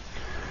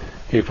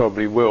 He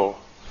probably will,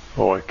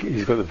 or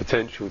he's got the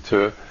potential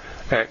to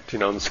act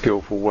in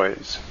unskillful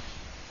ways.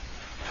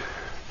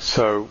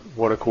 So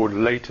what are called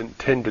latent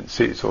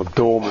tendencies or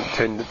dormant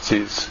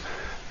tendencies,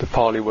 the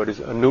Pali word is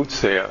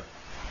anutsaya.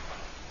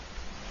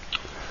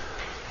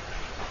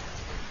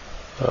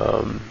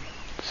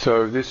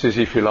 So this is,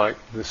 if you like,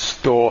 the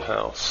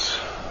storehouse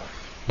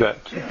that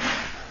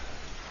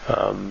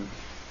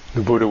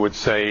the Buddha would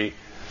say,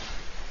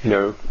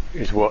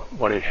 is what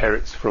one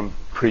inherits from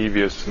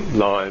previous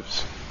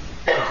lives.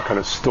 It's a kind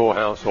of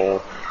storehouse,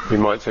 or we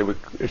might say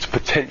it's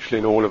potential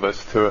in all of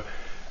us to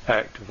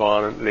act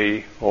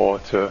violently or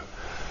to,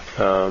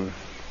 in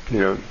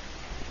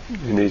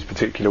these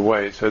particular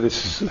ways. So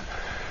it's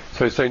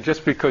saying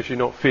just because you're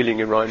not feeling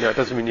it right now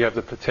doesn't mean you have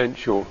the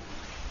potential.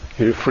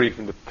 You're free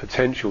from the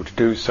potential to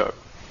do so.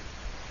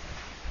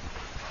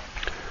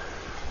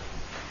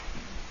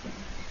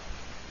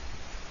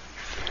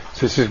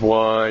 So this is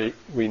why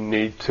we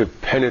need to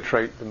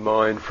penetrate the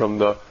mind from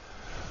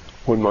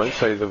one might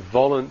say, the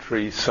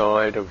voluntary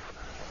side of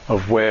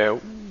where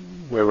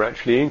we're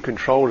actually in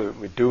control of it,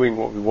 we're doing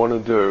what we want to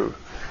do,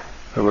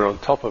 and we're on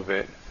top of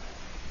it,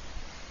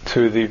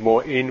 to the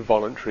more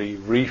involuntary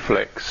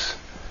reflex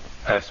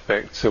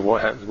aspects of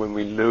what happens when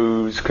we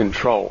lose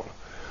control,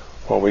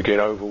 or we get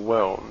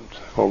overwhelmed,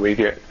 or we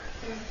get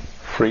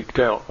freaked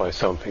out by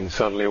something.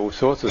 Suddenly all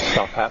sorts of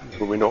stuff happens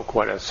when we're not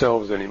quite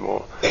ourselves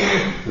anymore.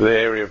 The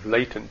area of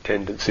latent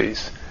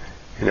tendencies,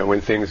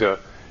 when things are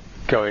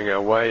going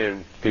our way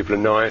and people are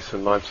nice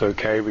and life's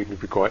okay, we can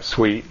be quite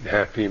sweet and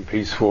happy and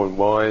peaceful and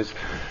wise,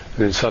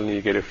 and then suddenly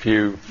you get a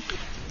few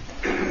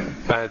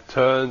bad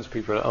turns,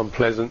 people are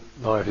unpleasant,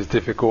 life is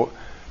difficult,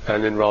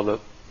 and then rather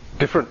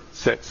different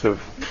sets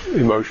of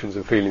emotions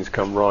and feelings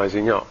come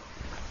rising up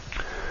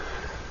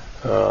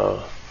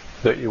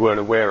that you weren't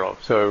aware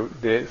of. So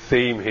the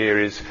theme here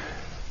is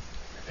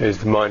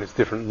the mind has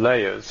different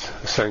layers.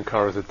 The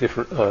sankharas are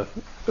different,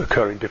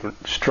 occur in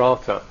different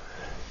strata,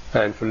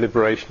 and for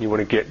liberation you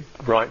want to get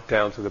right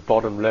down to the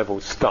bottom level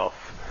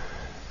stuff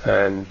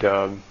and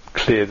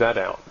clear that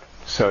out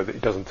so that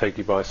it doesn't take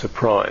you by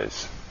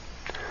surprise.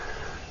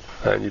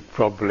 And you've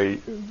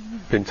probably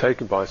been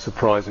taken by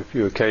surprise a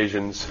few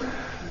occasions,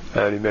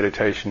 and in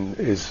meditation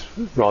is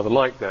rather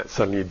like that.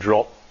 Suddenly you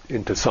drop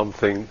into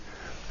something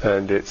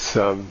and it's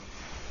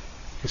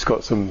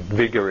got some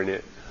vigor in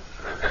it.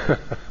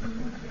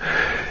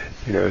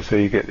 So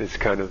you get this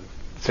kind of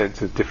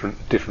sense of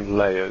different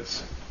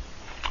layers,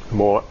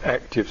 more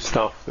active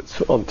stuff that's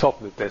on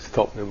top of the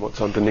desktop than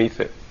what's underneath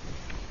it,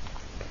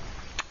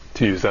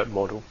 to use that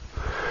model.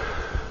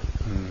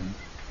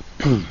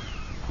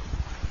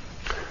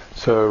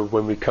 So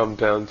when we come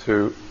down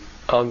to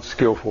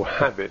unskillful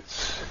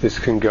habits, these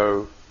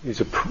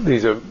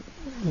are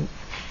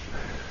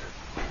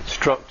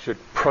structured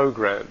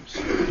programs,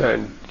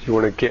 and you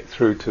want to get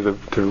through to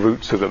the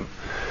roots of them,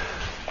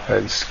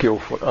 and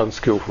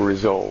unskillful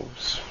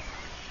resolves.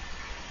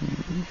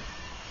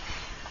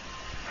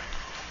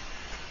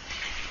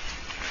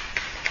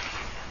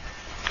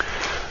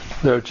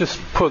 Now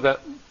just put that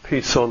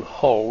piece on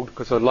hold,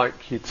 because I'd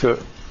like you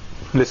to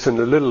listen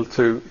a little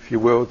to, if you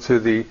will, to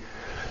the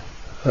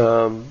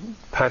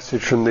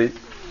passage from the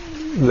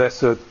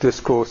Lesser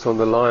Discourse on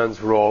the Lion's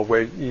Roar,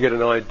 where you get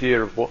an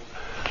idea of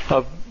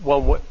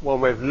one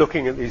way of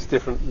looking at these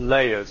different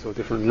layers or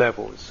different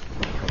levels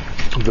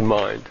of the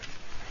mind.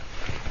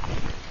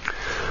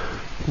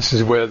 This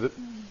is where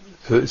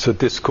it's a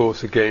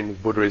discourse again. The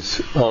Buddha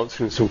is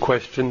answering some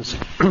questions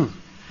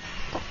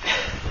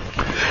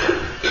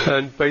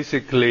and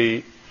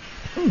basically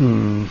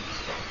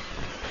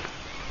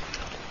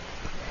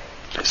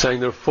saying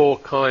there are 4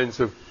 kinds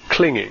of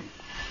clinging.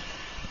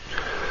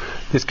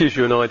 This gives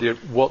you an idea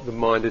of what the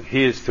mind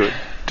adheres to,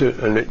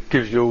 and it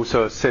gives you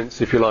also a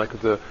sense, if you like,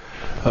 of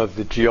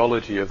the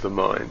geology of the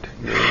mind,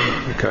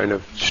 the kind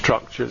of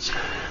structures.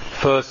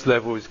 First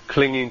level is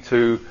clinging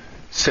to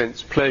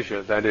sense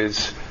pleasure. That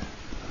is,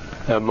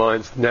 our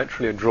minds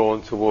naturally are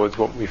drawn towards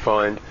what we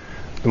find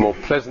the more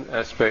pleasant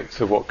aspects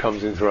of what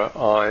comes in through our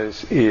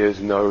eyes, ears,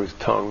 nose,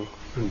 tongue,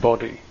 and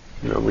body.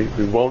 We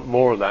want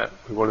more of that.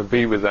 We want to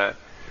be with that.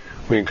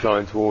 We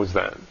incline towards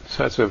that.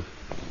 So that's a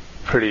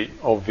pretty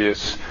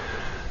obvious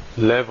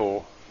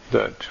level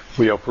that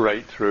we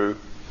operate through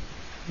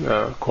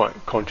quite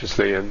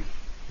consciously, and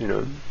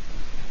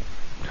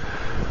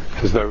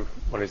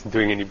one isn't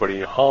doing anybody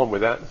any harm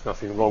with that. There's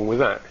nothing wrong with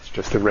that. It's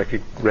just a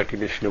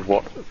recognition of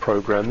what a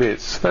program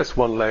is. That's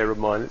one layer of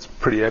mind. It's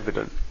pretty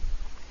evident.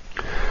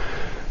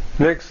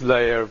 Next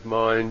layer of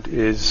mind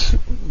is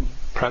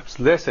perhaps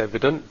less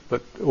evident,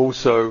 but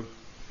also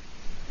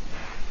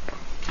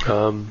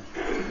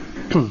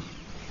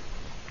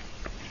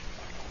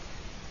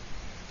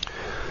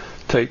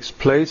takes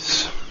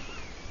place.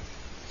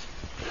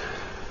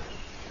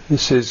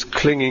 This is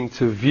clinging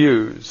to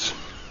views.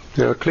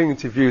 Clinging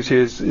to views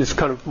here is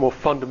kind of more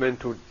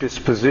fundamental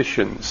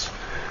dispositions.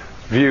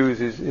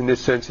 Views is, in this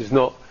sense, is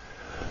not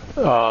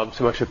so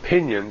much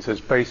opinions as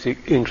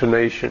basic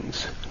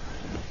inclinations.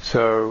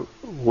 So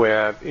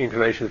where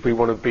inclinations, we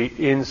want to be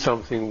in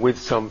something, with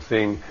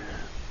something,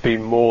 be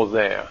more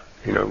there.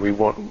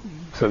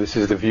 So this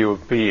is the view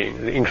of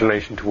being, the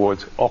inclination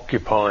towards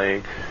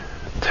occupying,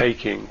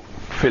 taking,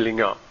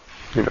 filling up,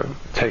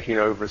 taking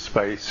over a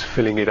space,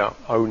 filling it up,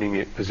 owning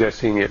it,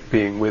 possessing it,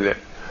 being with it.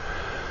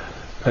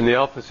 And the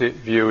opposite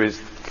view is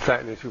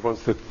that if he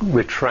wants to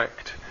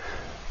retract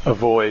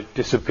avoid,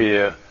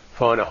 disappear,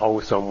 find a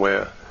hole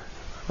somewhere,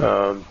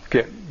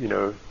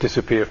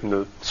 disappear from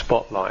the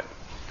spotlight.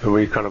 And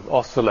we kind of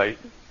oscillate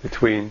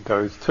between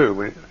those two.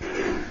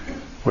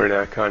 We're in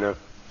our kind of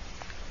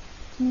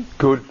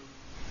good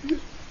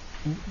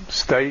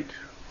state,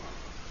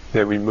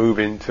 then we move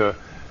into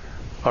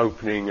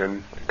opening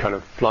and kind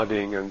of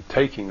flooding and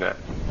taking that.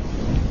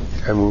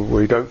 And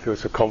we don't feel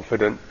so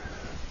confident,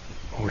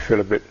 or we feel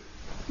a bit,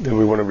 then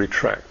we want to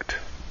retract.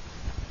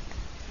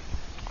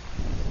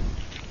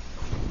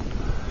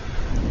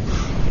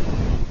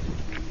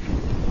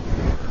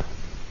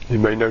 You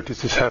may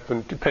notice this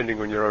happen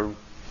depending on your own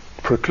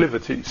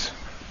proclivities.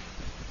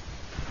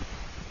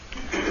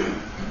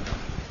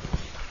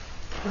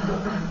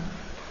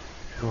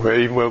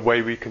 Even the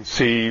way we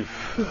conceive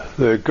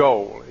the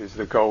goal, is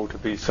the goal to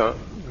be the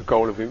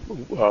goal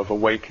of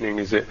awakening,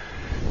 is it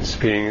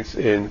being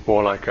in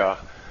more like a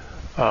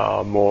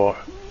more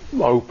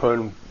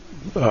open,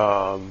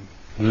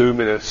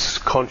 luminous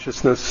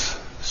consciousness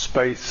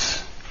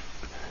space,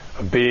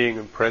 a being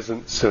and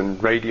presence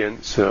and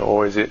radiance,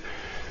 or is it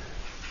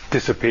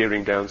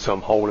disappearing down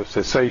some hole of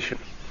cessation?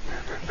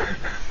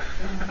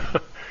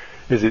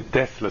 Is it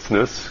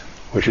deathlessness,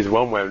 which is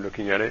one way of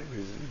looking at it,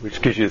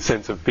 which gives you a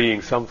sense of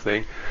being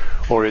something,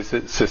 or is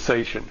it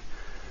cessation,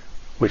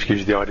 which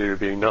gives you the idea of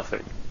being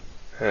nothing?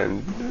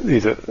 And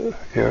these are,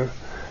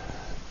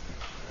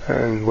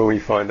 and when we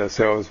find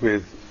ourselves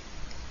with,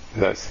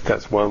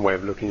 that's one way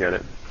of looking at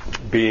it,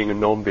 being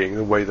and non-being,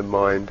 the way the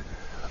mind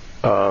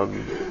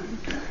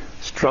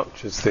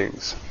structures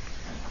things.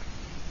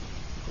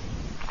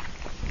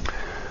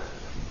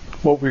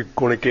 What we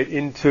want to get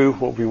into,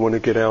 what we want to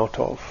get out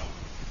of.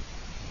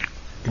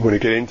 We want to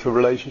get into a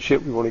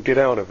relationship, we want to get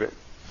out of it.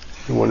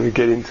 We want to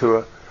get into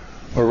a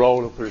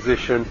role or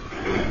position,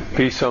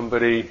 be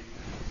somebody,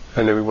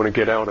 and then we want to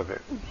get out of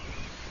it.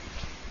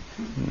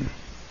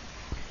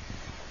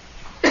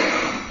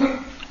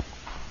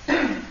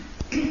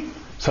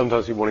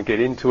 Sometimes we want to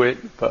get into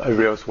it, but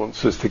everybody else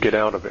wants us to get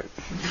out of it.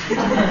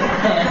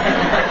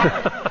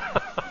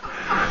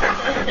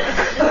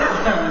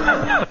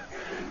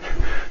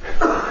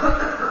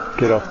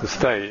 Get off the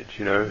stage,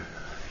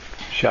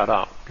 shut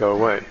up, go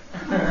away.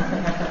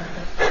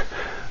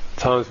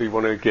 Times we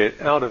want to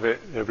get out of it,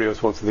 everybody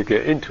else wants us to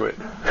get into it.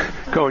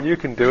 Go on, you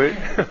can do it.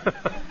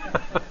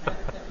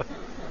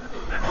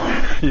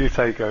 You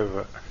take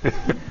over.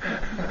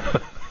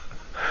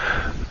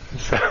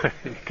 So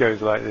it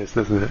goes like this,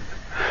 doesn't it?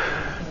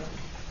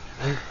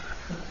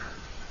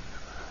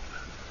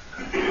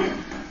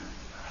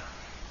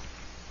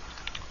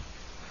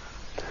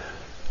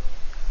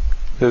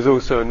 There's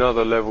also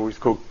another level, it's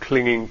called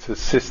clinging to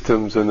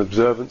systems and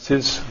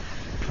observances.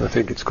 I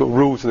think it's called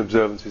rules and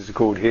observances are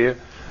called here.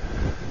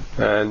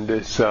 And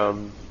it's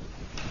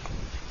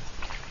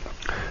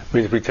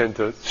means we tend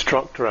to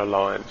structure our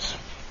lives.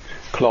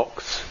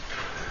 Clocks,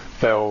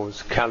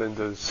 bells,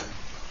 calendars,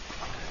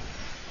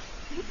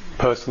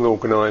 personal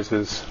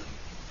organisers.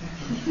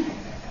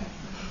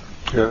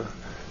 Yeah,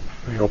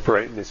 we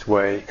operate in this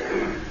way,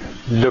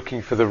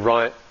 looking for the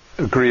right,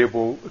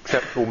 agreeable,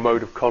 acceptable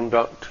mode of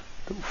conduct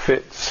that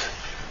fits.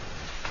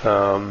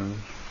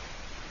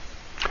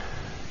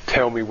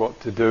 Tell me what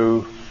to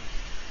do.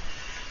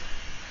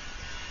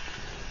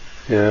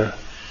 Yeah.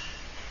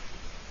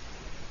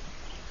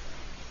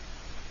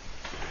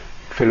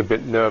 Feel a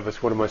bit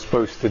nervous. What am I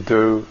supposed to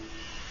do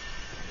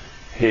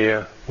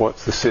here?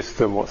 What's the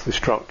system? What's the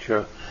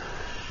structure?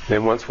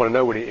 Then once I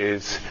know what it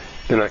is,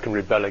 then I can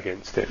rebel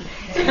against it.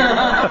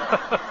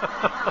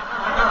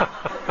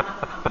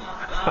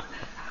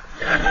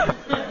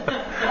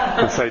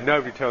 And say,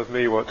 nobody tells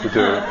me what to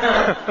do.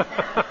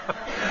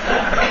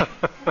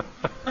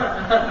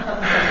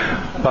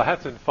 But I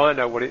have to find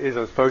out what it is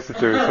I'm supposed to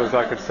do so as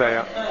I can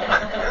say,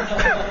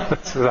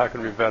 so that I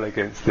can rebel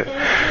against it.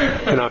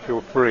 And I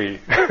feel free.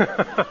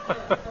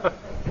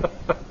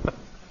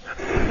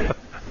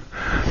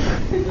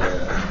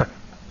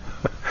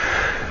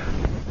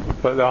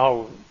 But the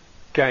whole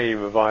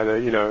game of either,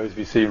 as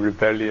we see,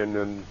 rebellion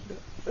and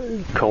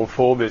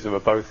conformism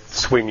are both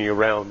swinging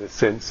around this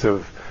sense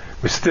of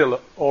we're still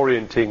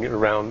orienting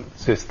around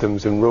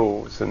systems and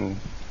rules and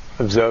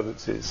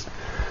observances,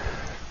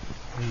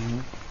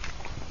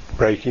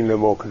 breaking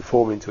them or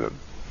conforming to them.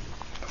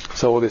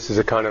 So all this is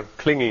a kind of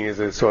clinging, is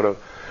a sort of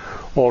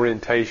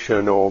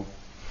orientation or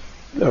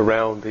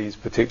around these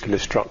particular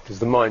structures.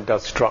 The mind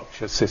does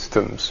structure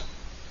systems,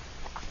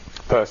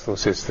 personal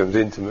systems,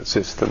 intimate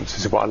systems.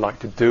 This is what I like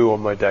to do on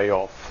my day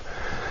off.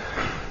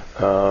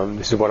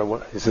 This is what I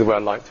want. This is where I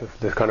like to,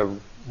 the kind of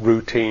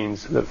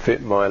routines that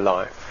fit my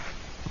life.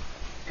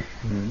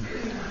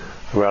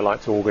 Where I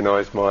like to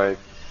organise my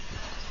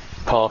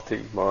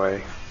party,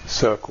 my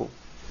circle.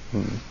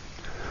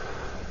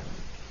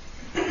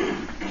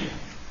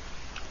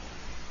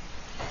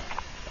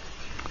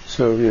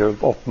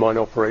 So mine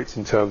operates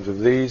in terms of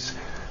these,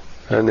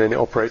 and then it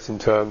operates in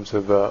terms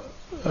of a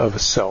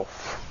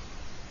self.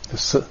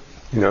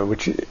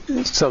 Which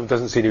some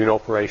doesn't seem to be an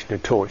operation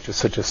at all. It's just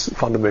such a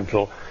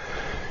fundamental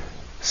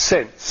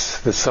sense.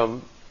 There's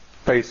some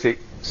basic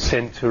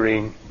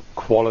centering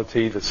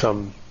quality, there's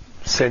some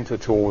center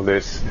to all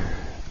this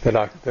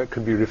that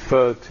can be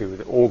referred to,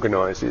 that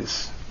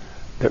organizes,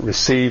 that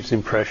receives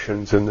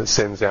impressions and that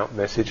sends out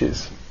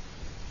messages.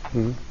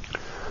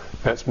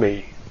 That's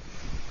me.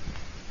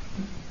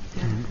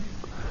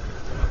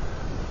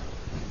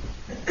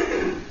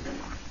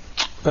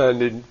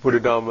 And in Buddha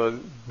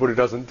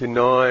doesn't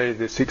deny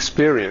this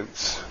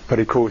experience, but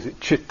he calls it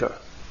citta,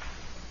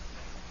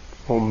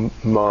 or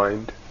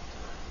mind.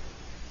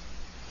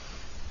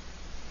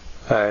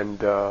 And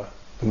the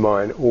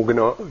mind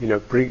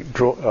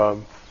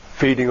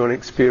feeding on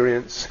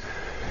experience,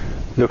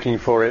 looking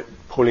for it,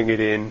 pulling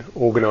it in,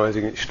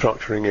 organizing it,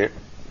 structuring it,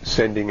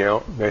 sending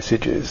out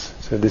messages.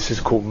 So this is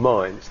called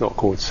mind. It's not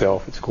called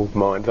self, it's called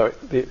mind.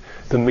 The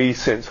me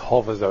sense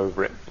hovers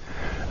over it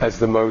as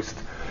the most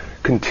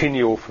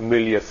continual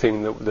familiar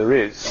thing that there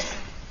is.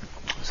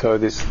 So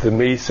the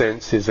me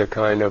sense is a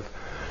kind of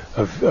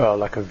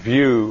like a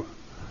view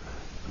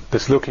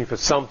that's looking for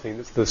something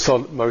that's the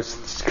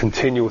most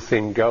continual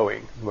thing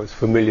going, most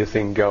familiar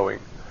thing going.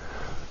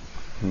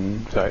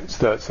 So it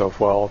starts off,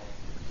 well,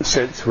 the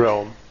sense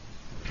realm,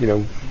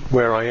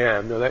 where I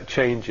am, no, that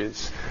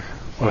changes.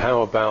 Well,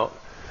 how about,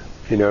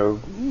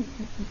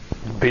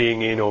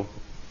 being in or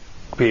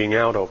being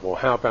out of, or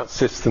how about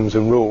systems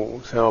and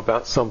rules? How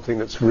about something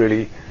that's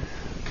really,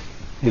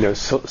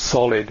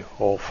 solid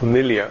or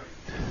familiar?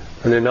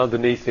 And then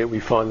underneath it we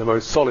find the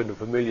most solid and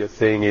familiar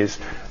thing is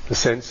the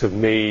sense of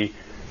me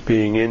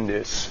being in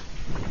this.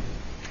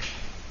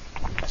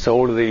 So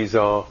all of these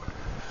are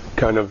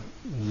kind of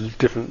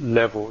different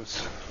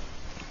levels.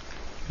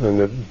 And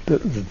the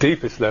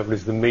deepest level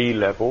is the me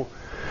level,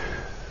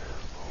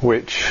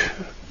 which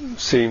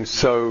seems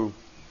so...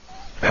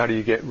 How do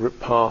you get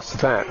past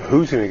that?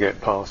 Who's going to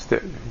get past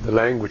it? The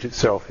language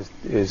itself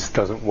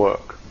doesn't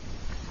work.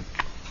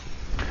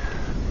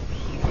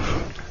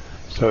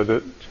 So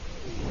that,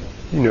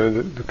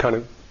 the kind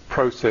of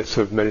process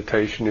of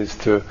meditation is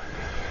to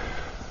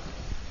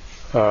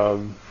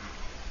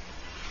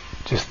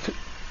just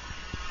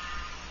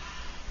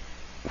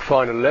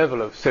find a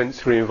level of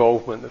sensory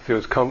involvement that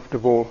feels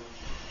comfortable.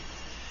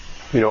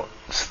 You're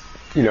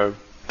not,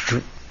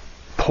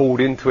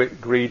 pulled into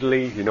it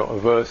greedily. You're not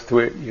averse to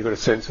it. You've got a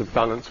sense of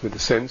balance with the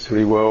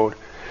sensory world.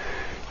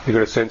 You've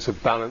got a sense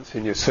of balance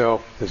in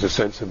yourself. There's a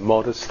sense of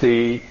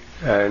modesty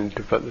and,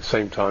 but at the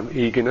same time,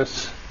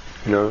 eagerness.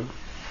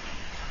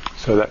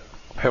 So that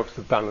helps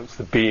to balance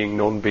the being,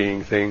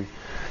 non-being thing.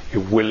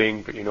 You're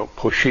willing, but you're not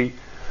pushy.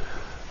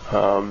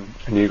 And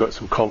you've got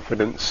some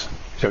confidence.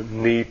 You don't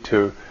need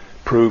to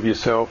prove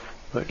yourself,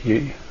 but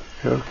you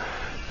know.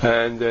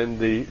 And then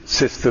the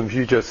systems,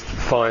 you just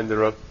find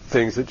there are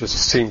things that just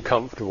seem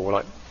comfortable,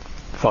 like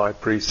 5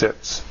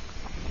 precepts.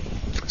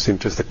 Seem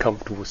just a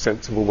comfortable,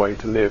 sensible way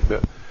to live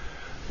that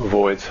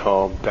avoids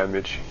harm,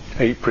 damage.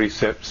 8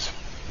 precepts,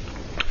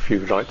 if you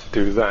would like to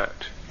do that,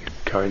 you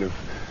kind of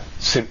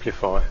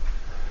simplify.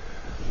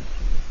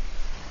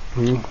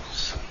 And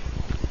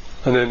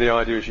then the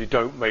idea is you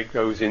don't make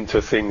those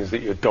into things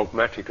that you're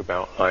dogmatic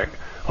about, like,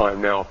 I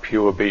am now a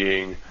pure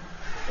being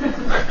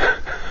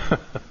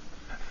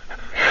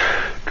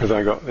because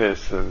I got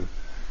this, and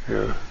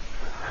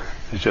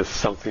it's just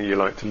something you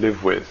like to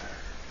live with.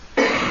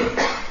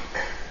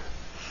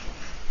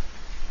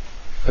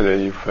 And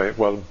then you say,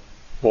 well,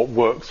 what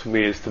works for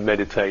me is to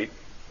meditate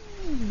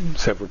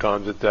several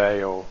times a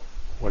day or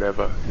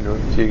whatever,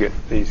 so you get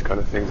these kind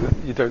of things.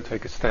 You don't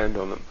take a stand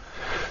on them.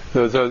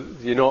 So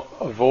you're not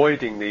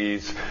avoiding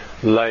these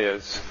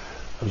layers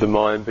of the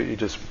mind, but you're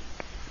just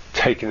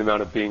taking them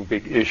out of being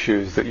big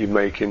issues that you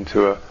make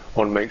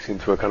one makes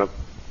into a kind of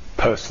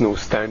personal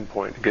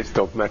standpoint and gets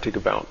dogmatic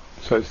about.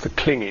 So it's the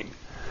clinging.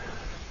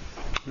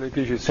 And it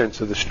gives you a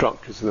sense of the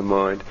structures of the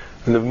mind.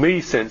 And the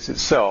me sense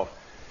itself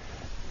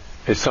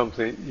is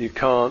something you're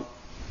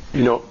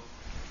not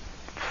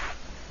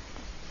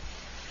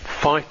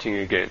fighting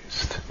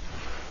against,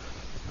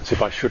 as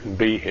if I shouldn't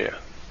be here.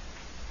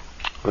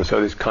 And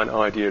so this kind of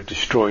idea of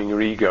destroying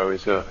your ego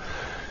goes a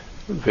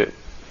bit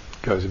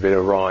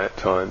awry at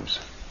times.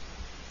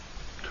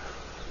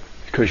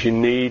 Because you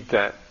need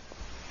that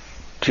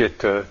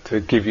citta to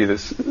give you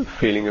this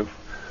feeling of,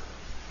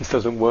 this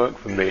doesn't work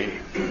for me.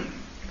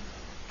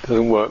 It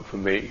doesn't work for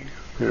me,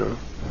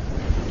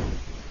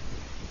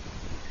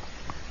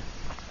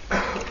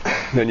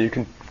 Then you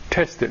can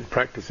test it and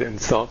practice it and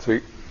start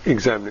to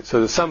examine it. So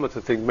the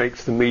samatha thing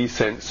makes the me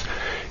sense,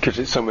 gives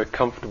it somewhere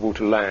comfortable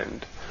to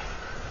land.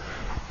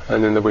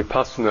 And then the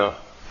vipassana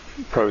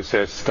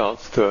process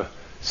starts to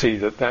see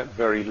that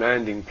very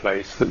landing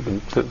place that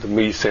the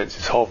me sense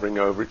is hovering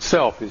over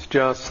itself is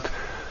just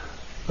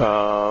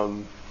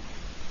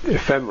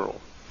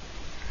ephemeral.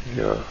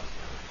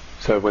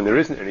 So when there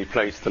isn't any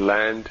place to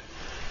land,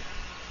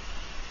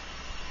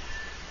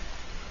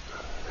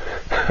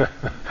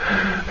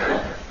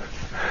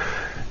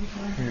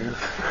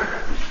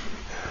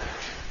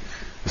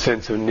 the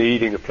sense of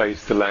needing a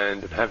place to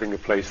land and having a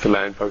place to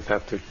land both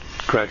have to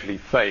gradually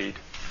fade.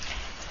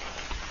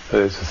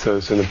 So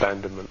there's an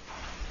abandonment.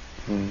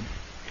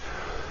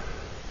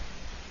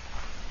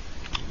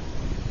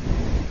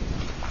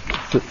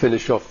 to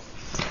finish off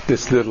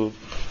this little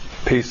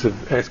piece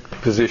of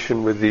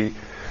exposition with the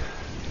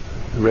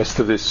rest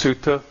of this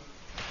sutta.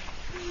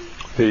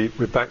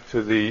 We're back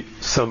to the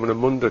Samana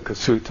Mundaka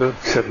Sutta,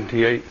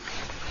 78.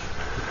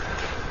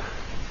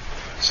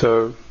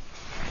 So,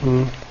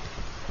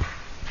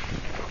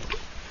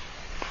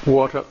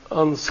 what are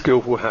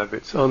unskillful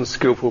habits,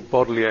 unskillful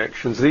bodily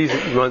actions? These,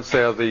 you might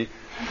say, are the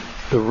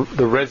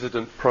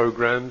resident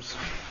programs,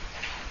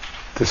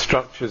 the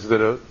structures that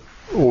are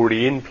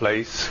already in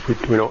place.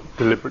 We're not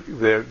deliberately,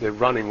 they're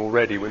running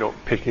already. We're not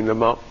picking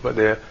them up, but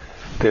they're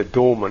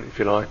dormant, if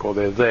you like, or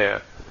they're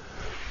there.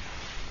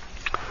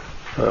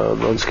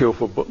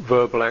 Unskillful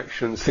verbal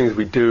actions, things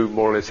we do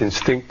more or less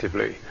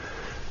instinctively.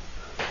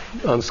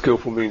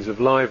 Unskillful means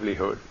of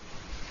livelihood.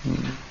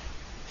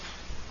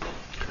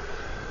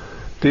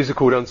 These are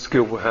called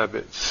unskillful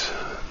habits.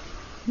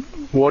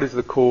 What is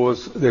the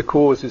cause? Their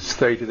cause is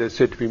stated, they're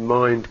said to be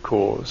mind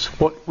cause.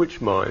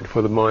 Which mind?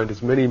 For the mind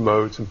has many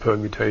modes and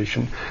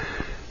permutation.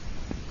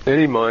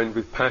 Any mind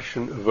with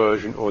passion,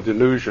 aversion or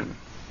delusion.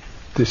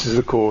 This is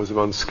the cause of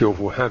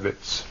unskillful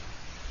habits.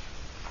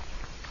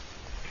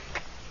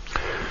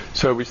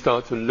 So we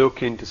start to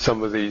look into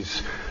some of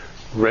these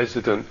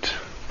resident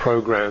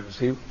programs.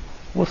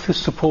 What's this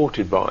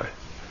supported by?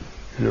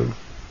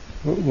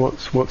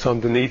 What's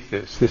underneath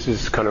this? This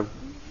is kind of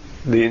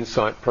the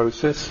insight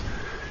process.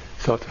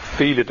 Start to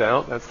feel it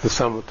out. That's the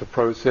Samatha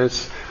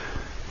process,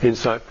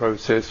 insight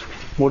process.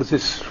 What is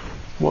this?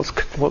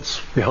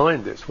 What's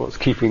behind this? What's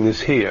keeping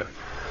this here?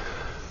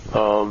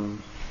 The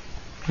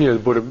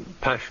Buddha,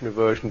 passion,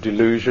 aversion,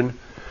 delusion.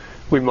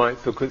 We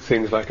might look at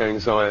things like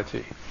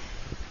anxiety.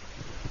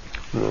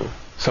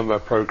 Some of our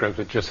programs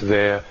are just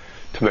there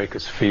to make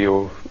us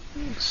feel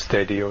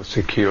steady or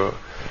secure.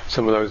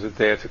 Some of those are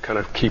there to kind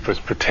of keep us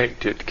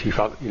protected, keep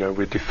us,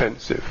 we're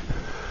defensive.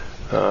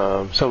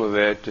 Some of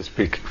them just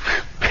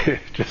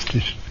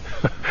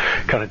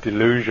kind of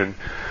delusion,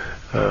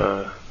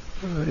 or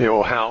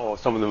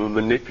some of them are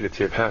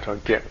manipulative. How to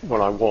get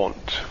what I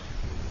want,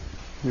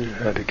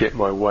 how to get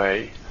my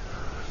way.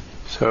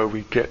 So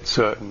we get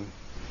certain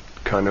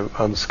kind of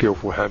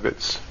unskillful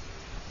habits.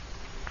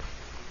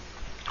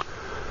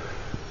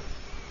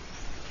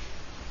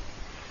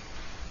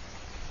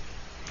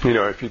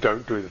 If you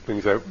don't do the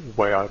things the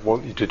way I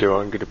want you to do,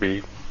 I'm going to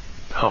be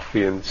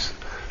huffy and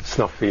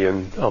snuffy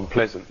and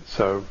unpleasant.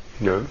 So,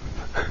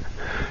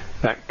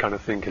 that kind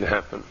of thing can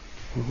happen.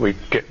 We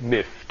get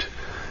miffed.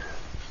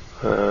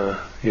 The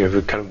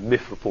kind of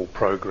miffable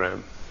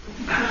program.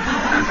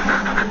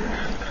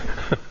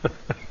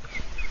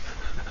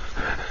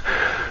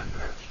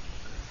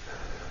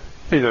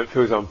 It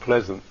feels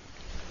unpleasant.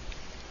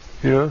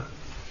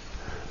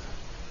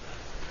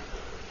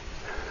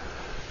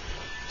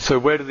 So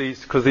where do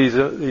these? Because these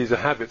are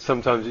habits.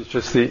 Sometimes it's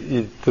just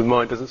the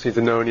mind doesn't seem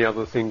to know any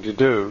other thing to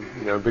do.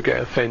 But get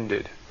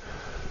offended.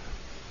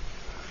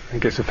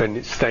 It gets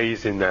offended. It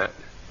stays in that.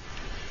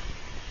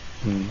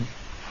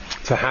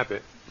 It's a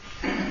habit.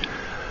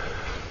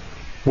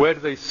 Where do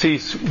they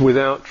cease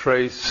without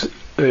trace?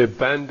 It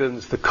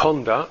abandons the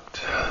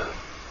conduct.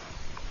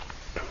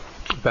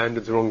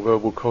 Abandons the wrong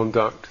verbal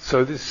conduct.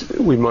 So this,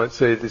 we might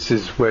say, this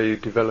is where you're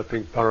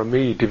developing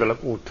parami. You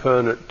develop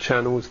alternate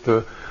channels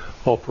to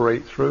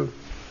operate through.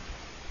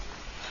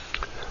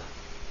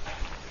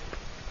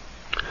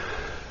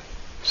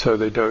 So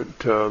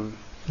those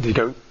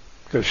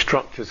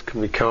structures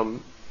can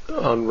become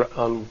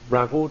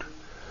unraveled.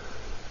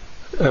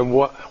 And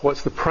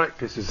what's the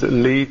practices that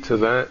lead to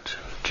that?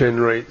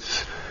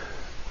 Generates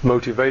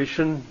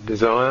motivation,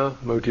 desire,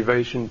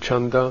 motivation,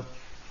 chanda.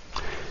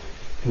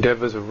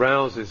 Endeavours,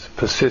 arouses,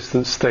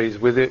 persistence, stays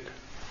with it.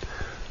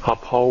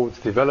 Upholds,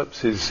 develops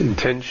his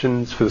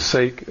intentions for the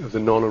sake of the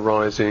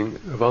non-arising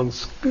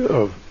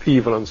of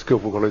evil,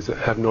 unskillful qualities that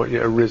have not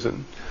yet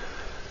arisen.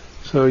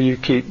 So you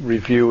keep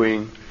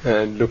reviewing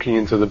and looking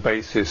into the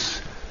basis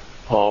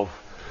of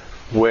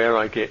where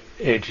I get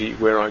edgy,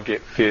 where I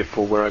get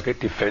fearful, where I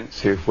get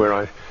defensive, where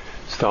I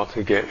start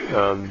to get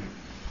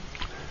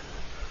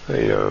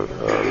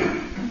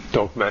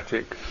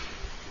dogmatic,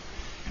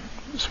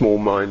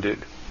 small-minded,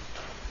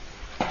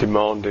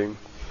 demanding.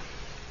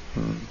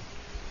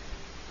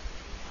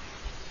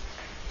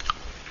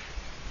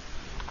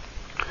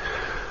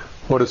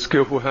 What are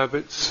skillful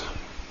habits?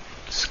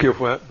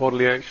 Skillful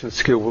bodily actions,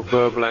 skillful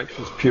verbal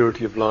actions,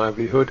 purity of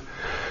livelihood.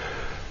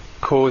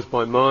 Caused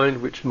by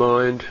mind, which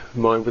mind?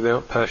 Mind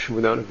without passion,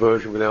 without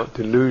aversion, without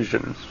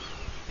delusion.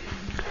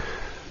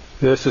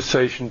 Their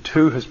cessation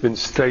too has been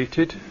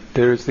stated.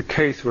 There is the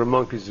case where a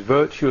monk is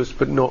virtuous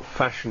but not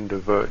fashioned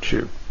of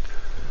virtue.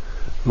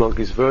 A monk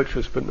is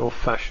virtuous but not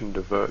fashioned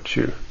of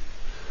virtue.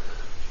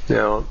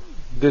 Now,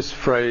 this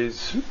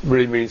phrase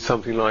really means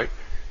something like,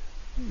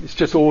 it's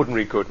just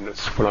ordinary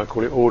goodness, what I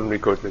call it, ordinary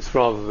goodness,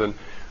 rather than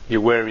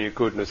you're wearing your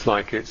goodness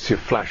like it's your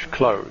flash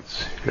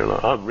clothes. You're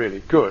like, I'm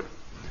really good.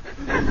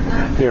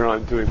 Here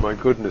I'm doing my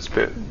goodness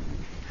bit.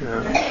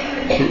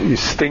 You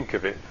stink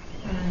of it.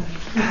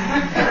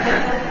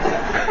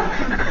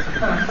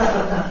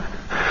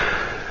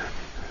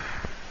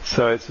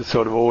 So it's a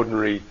sort of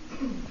ordinary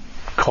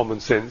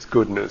common sense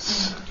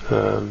goodness,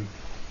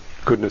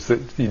 goodness that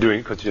you're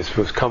doing it because it just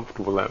feels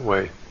comfortable that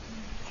way.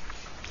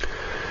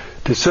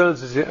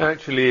 Discerns as it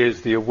actually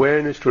is the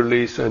awareness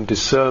release and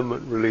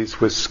discernment release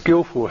where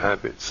skillful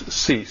habits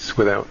cease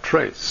without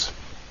trace.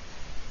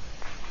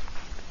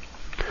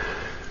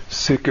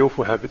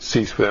 Skillful habits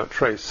cease without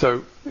trace.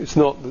 So it's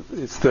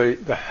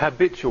the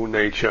habitual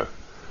nature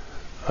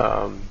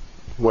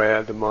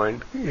where the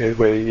mind,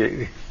 where you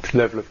get the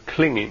level of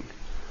clinging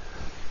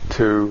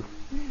to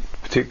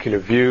particular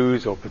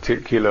views or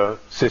particular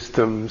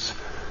systems.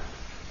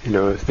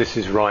 If this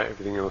is right,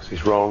 everything else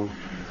is wrong.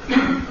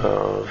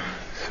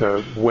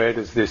 So where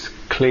does this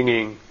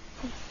clinging,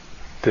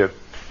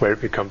 where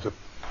it becomes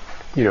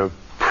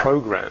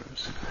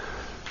programs,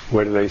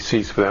 where do they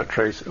cease without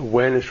trace?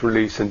 Awareness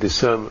release and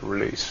discernment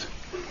release.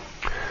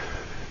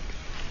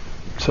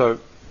 So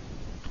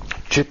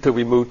Citta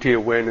Vimutti,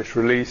 awareness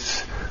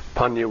release,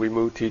 Panya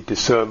Vimutti,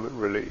 discernment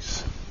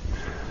release.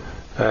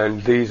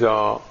 And these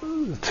are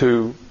the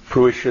two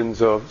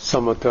fruitions of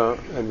Samatha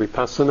and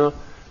Vipassana.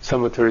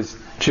 Samatha is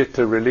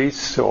Citta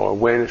release or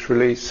awareness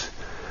release,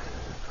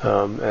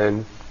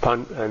 and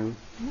Vipassana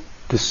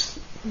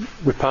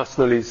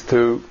leads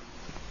to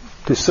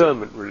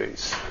discernment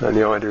release. And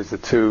the idea is the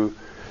two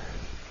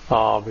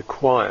are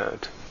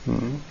required.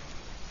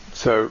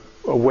 So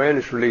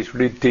awareness release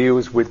really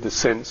deals with the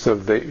sense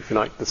of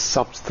the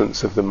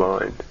substance of the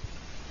mind.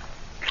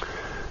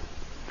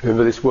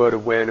 Remember, this word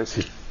awareness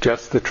is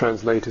just the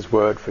translator's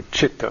word for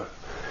citta.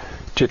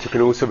 Citta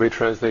can also be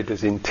translated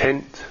as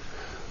intent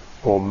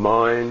or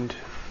mind,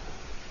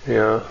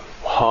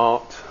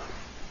 heart,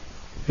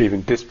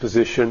 even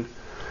disposition.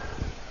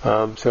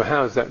 So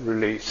how is that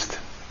released?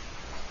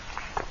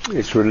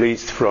 It's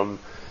released from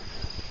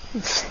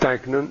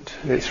stagnant,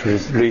 it's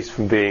released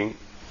from being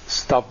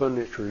stubborn,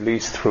 it's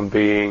released from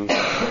being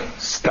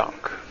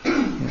stuck.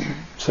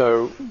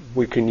 So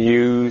we can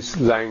use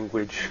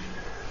language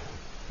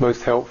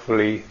most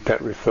helpfully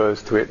that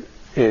refers to it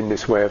in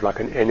this way of like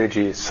an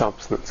energy, a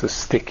substance, a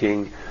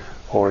sticking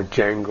or a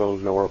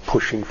jangle or a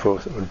pushing for,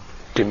 or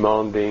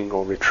demanding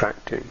or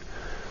retracting.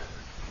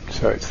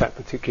 So it's that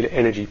particular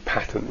energy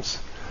patterns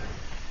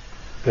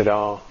that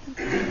are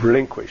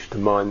relinquished. The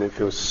mind then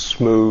feels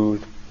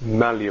smooth,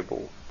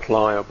 malleable,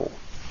 pliable.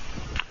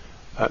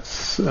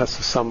 That's a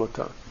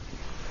samatha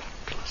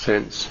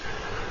sense.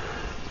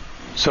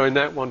 So in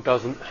that one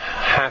doesn't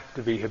have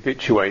to be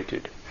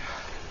habituated.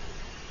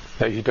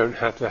 That you don't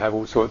have to have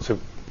all sorts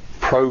of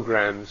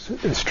programs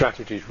and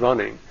strategies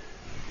running,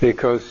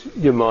 because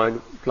your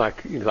mind,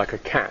 like a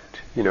cat,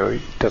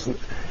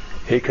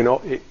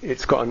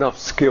 it's got enough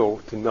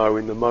skill to know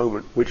in the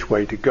moment which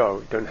way to go.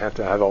 You don't have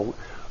to have a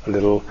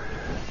little,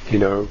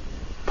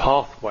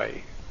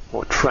 pathway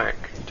or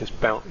track. It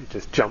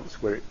just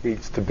jumps where it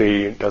needs to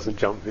be, and doesn't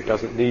jump if it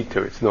doesn't need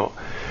to. It's not,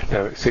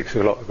 now it's 6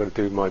 o'clock I've got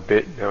to do my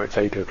bit, now it's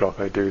 8 o'clock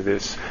I do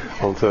this,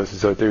 on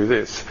Thursdays I do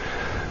this.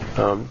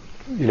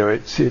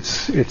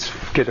 It's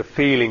get a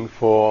feeling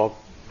for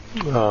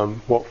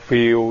what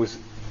feels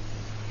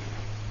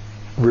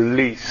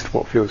released,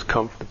 what feels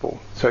comfortable.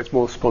 So it's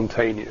more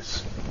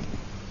spontaneous.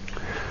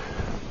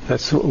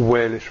 That's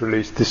awareness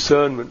release.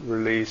 Discernment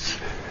release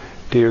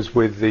deals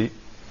with the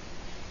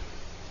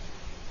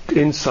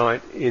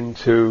insight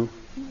into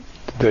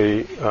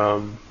the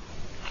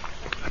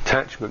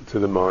attachment to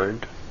the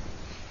mind,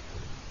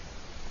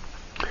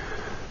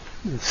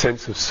 the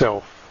sense of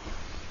self,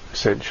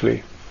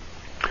 essentially.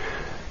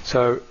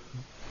 So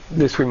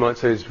this, we might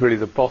say, is really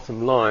the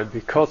bottom line.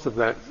 Because of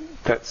that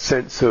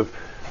sense of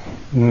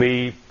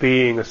me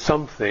being a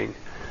something,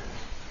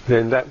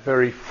 then that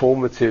very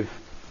formative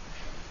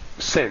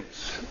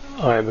sense,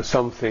 I am a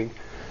something,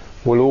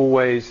 will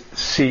always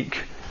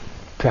seek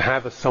to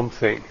have a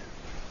something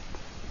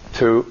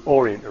to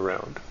orient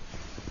around.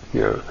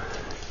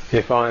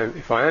 If I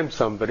am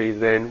somebody,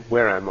 then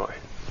where am I?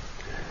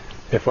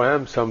 If I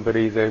am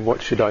somebody, then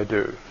what should I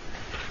do?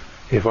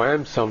 If I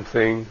am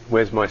something,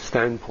 where's my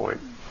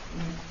standpoint?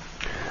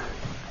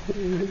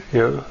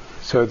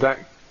 So that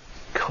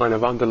kind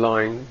of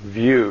underlying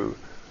view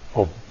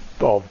of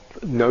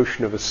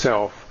notion of a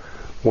self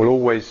will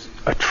always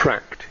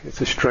attract.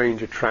 It's a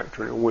strange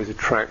attractor, and it always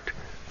attract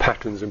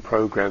patterns and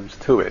programs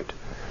to it.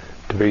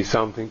 To be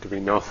something, to be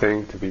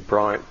nothing, to be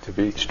bright, to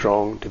be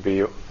strong, to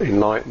be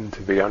enlightened,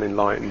 to be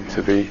unenlightened,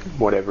 to be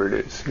whatever it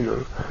is.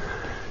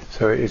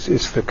 So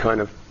it's the kind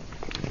of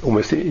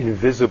almost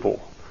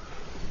invisible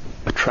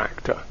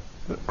attractor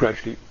that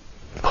gradually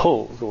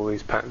pulls all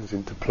these patterns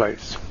into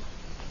place.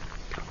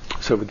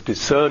 So with the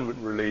discernment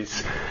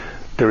release,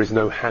 there is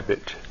no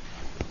habit.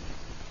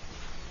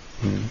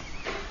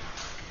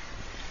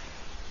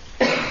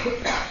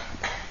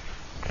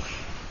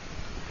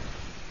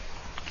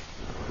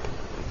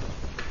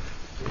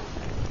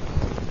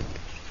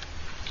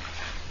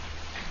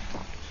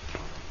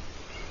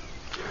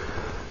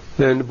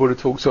 Then the Buddha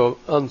talks of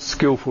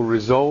unskillful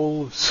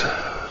resolves,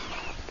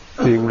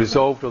 being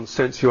resolved on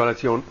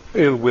sensuality, on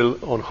ill will,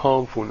 on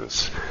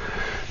harmfulness.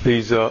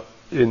 These are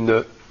in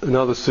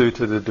another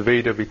sutta, the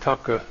Dveda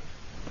Vitakka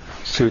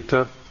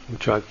Sutta,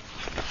 which I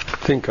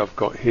think I've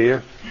got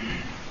here.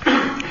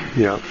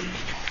 Yeah.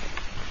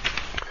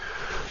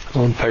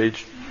 On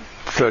page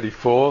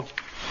 34.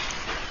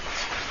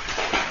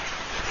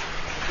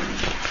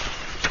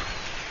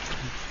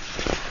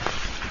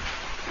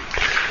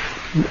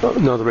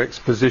 Another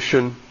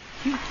exposition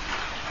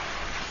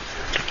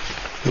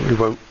that we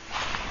won't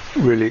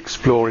really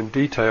explore in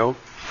detail.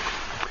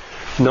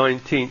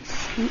 19th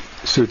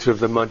Sutta of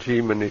the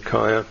Majjhima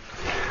Nikaya.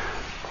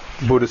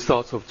 Buddha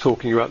starts off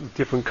talking about the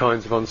different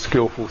kinds of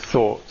unskillful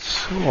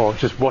thoughts, or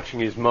just watching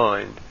his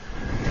mind.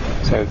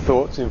 So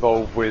thoughts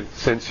involved with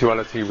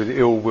sensuality, with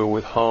ill will,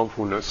 with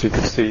harmfulness. You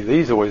can see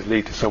these always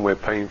lead to somewhere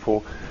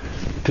painful.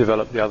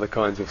 Develop the other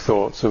kinds of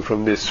thoughts, and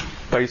from this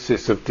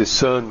basis of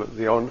discernment,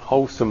 the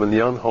wholesome and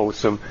the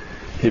unwholesome,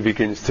 he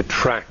begins to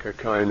track a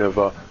kind of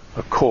a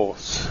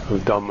course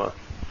of Dhamma.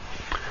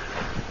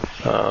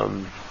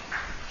 And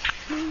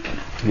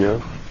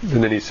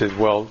then he says,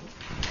 well,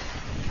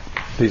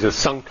 these are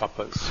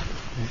sankappas,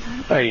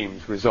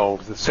 aims,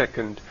 resolves. The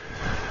second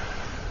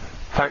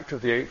factor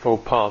of the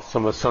Eightfold Path,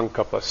 sama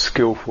sankappa,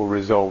 skillful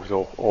resolves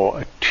or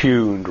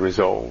attuned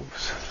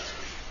resolves,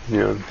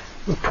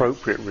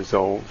 appropriate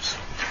resolves,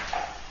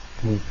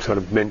 sort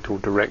of mental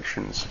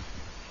directions.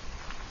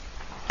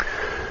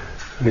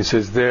 And he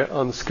says they're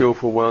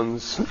unskillful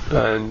ones,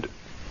 and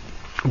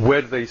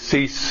where do they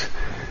cease?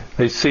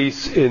 They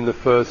cease in the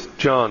first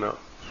jhana.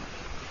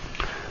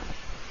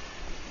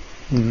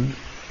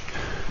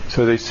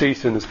 So they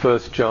cease in this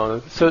first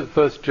jhana. So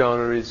first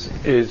jhana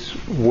is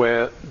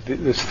where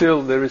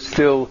there is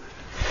still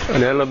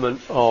an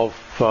element of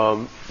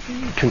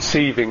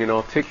conceiving and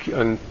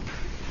articulating.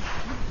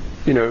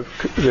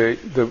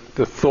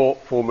 The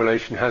thought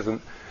formulation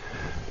hasn't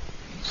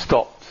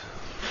stopped.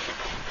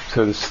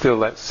 So there's still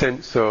that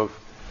sense of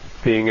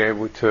being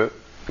able to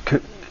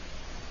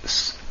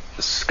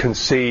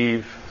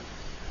conceive,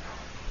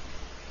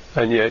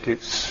 and yet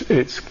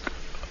it's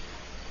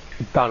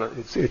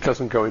balanced. It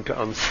doesn't go into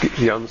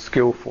the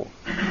unskillful.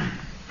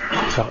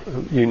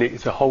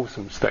 It's a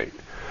wholesome state.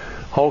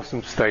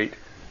 Wholesome state,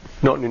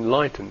 not an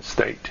enlightened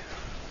state.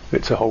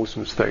 It's a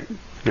wholesome state.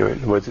 In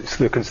other words,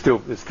 there's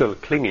still a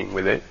clinging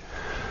with it,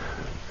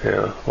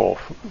 or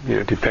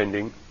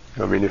depending.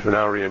 I mean, if an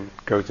Aryan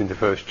goes into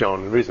first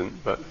jhana, there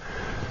isn't, but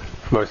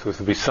for most of us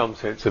there'll be some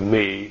sense of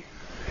me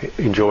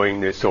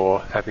enjoying this, or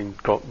having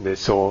gotten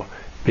this, or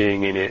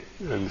being in it,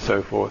 and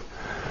so forth.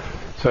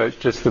 So it's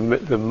just the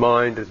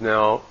mind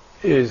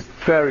is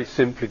very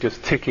simply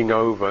just ticking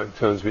over in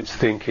terms of its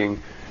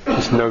thinking,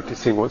 just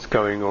noticing what's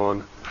going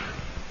on,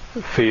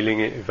 feeling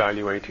it,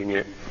 evaluating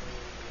it.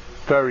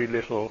 Very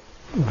little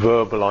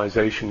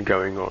verbalization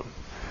going on.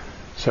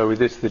 So with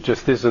this, there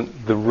just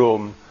isn't the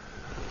room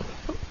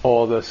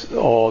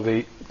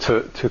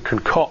to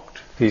concoct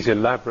these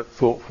elaborate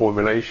thought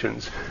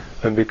formulations.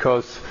 And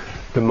because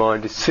the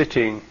mind is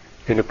sitting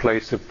in a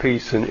place of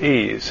peace and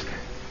ease,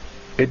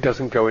 it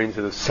doesn't go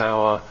into the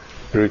sour,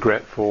 the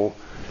regretful,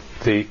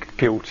 the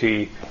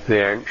guilty,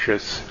 the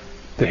anxious.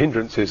 The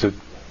hindrances have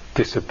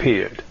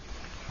disappeared.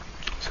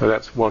 So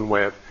that's one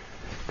way of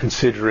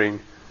considering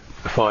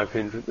the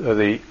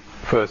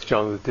first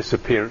jhana, the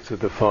disappearance of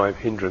the 5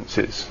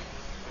 hindrances.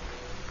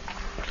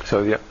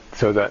 So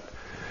that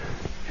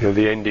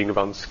the ending of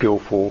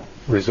unskillful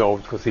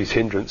resolves because these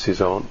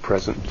hindrances aren't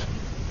present.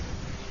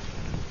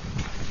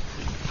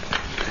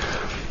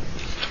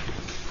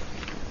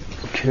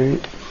 Okay.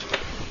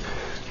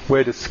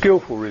 Where does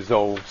skillful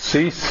resolve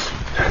cease?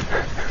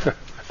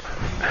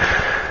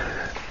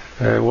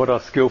 What are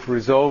skillful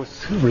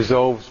resolves?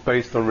 Resolves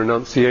based on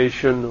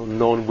renunciation, on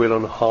non-will,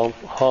 on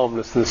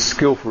harmlessness.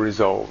 Skillful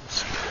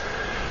resolves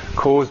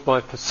caused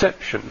by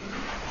perception.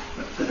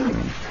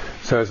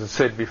 So as I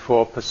said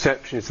before,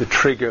 perception is the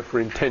trigger for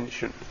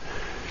intention.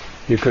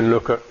 You can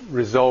look at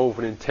resolve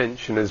and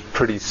intention as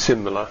pretty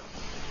similar.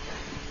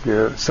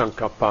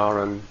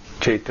 Sankappa and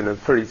Cetana are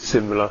pretty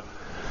similar.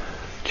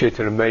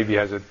 Cetana maybe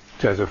has a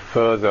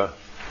further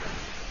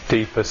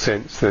deeper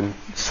sense than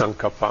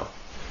Sankappa.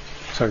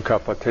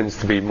 Sankappa tends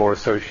to be more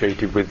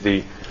associated with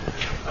the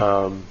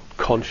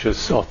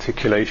conscious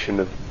articulation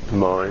of the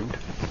mind.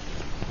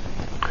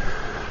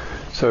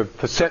 So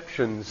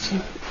perceptions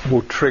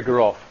will trigger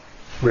off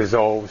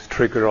resolves,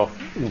 trigger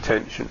off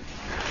intention.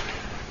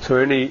 So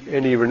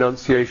any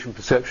renunciation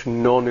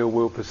perception, non-ill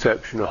will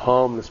perception, or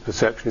harmless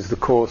perception is the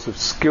course of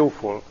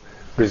skillful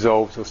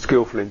resolves or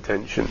skillful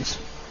intentions.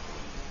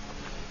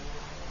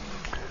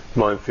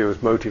 Mind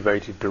feels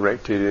motivated,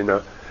 directed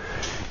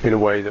in a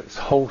way that's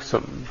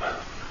wholesome.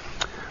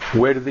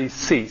 Where do these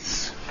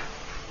cease?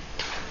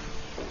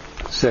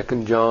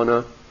 Second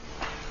jhana,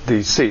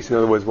 these cease. In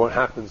other words, what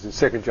happens in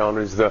second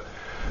jhana is the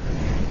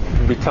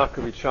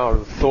vitakka vichara,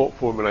 the thought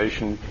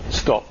formulation,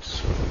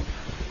 stops.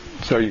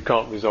 So you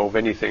can't resolve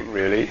anything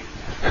really.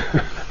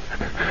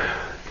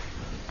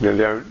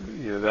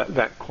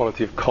 That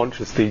quality of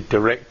consciously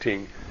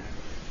directing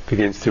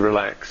begins to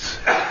relax,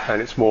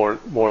 and it's more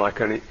like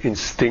an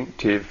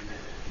instinctive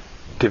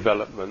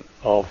development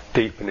of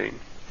deepening.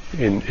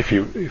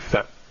 If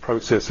that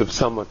process of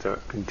samatha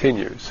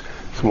continues,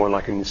 It's more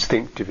like an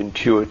instinctive,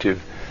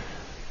 intuitive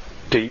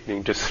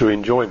deepening just through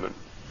enjoyment,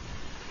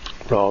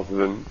 rather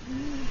than,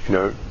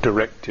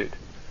 directed.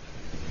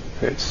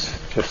 It's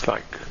just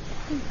like,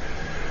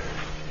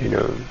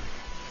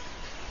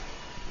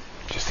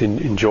 just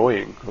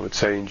enjoying. I would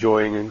say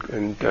enjoying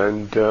and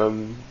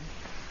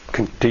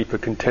deeper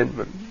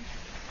contentment.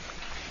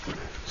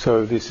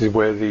 So this is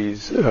where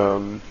these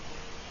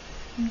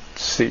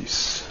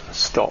cease,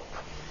 stop.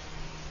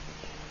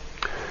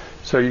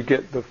 So you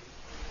get the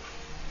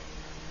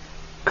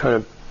kind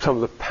of some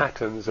of the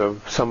patterns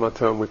of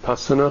Samatha and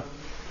Vipassana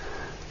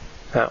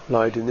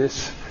outlined in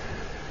this,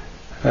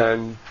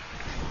 and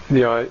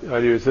the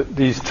idea is that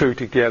these two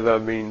together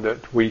mean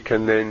that we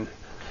can then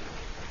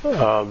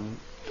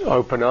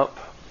open up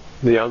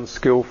the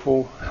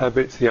unskillful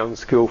habits, the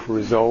unskillful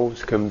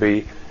resolves can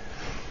be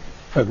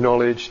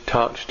acknowledged,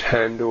 touched,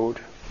 handled,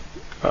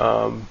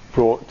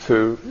 brought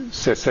to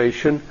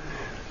cessation,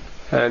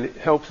 and it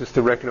helps us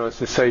to recognize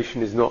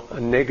cessation is not a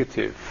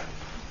negative,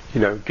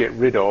 get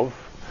rid of.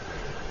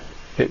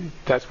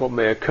 That's what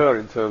may occur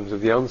in terms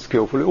of the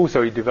unskillful.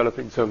 Also, you develop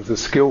it in terms of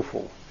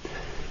skillful.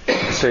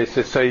 Say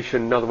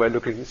cessation, another way of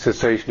looking at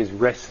cessation is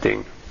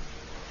resting.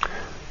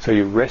 So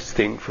you're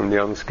resting from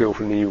the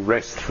unskillful and you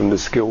rest from the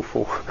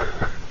skillful.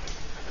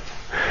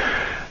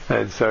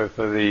 And so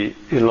for the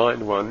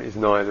enlightened one is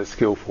neither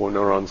skillful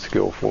nor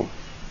unskillful.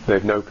 They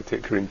have no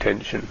particular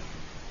intention.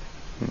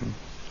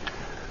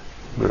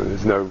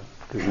 There's no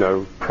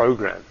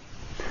program.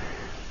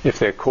 If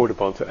they're called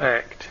upon to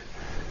act,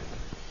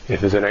 if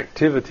there's an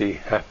activity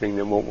happening,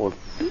 then what will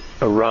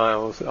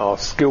arouse are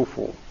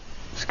skillful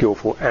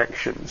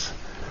actions.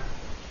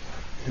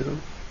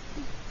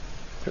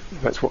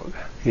 That's what,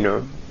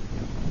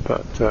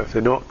 but if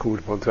they're not called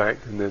upon to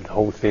act, then the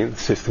whole thing, the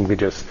system could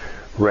just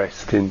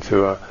rest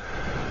into a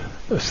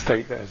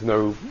state that has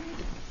no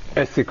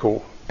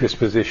ethical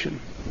disposition.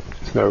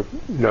 There's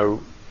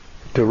no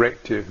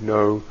directive,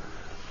 no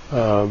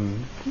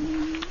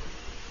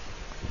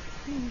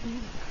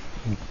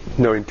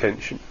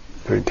intention.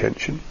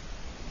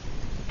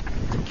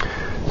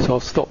 So I'll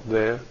stop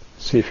there,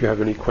 see if you have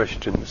any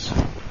questions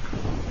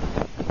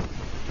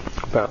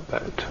about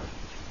that.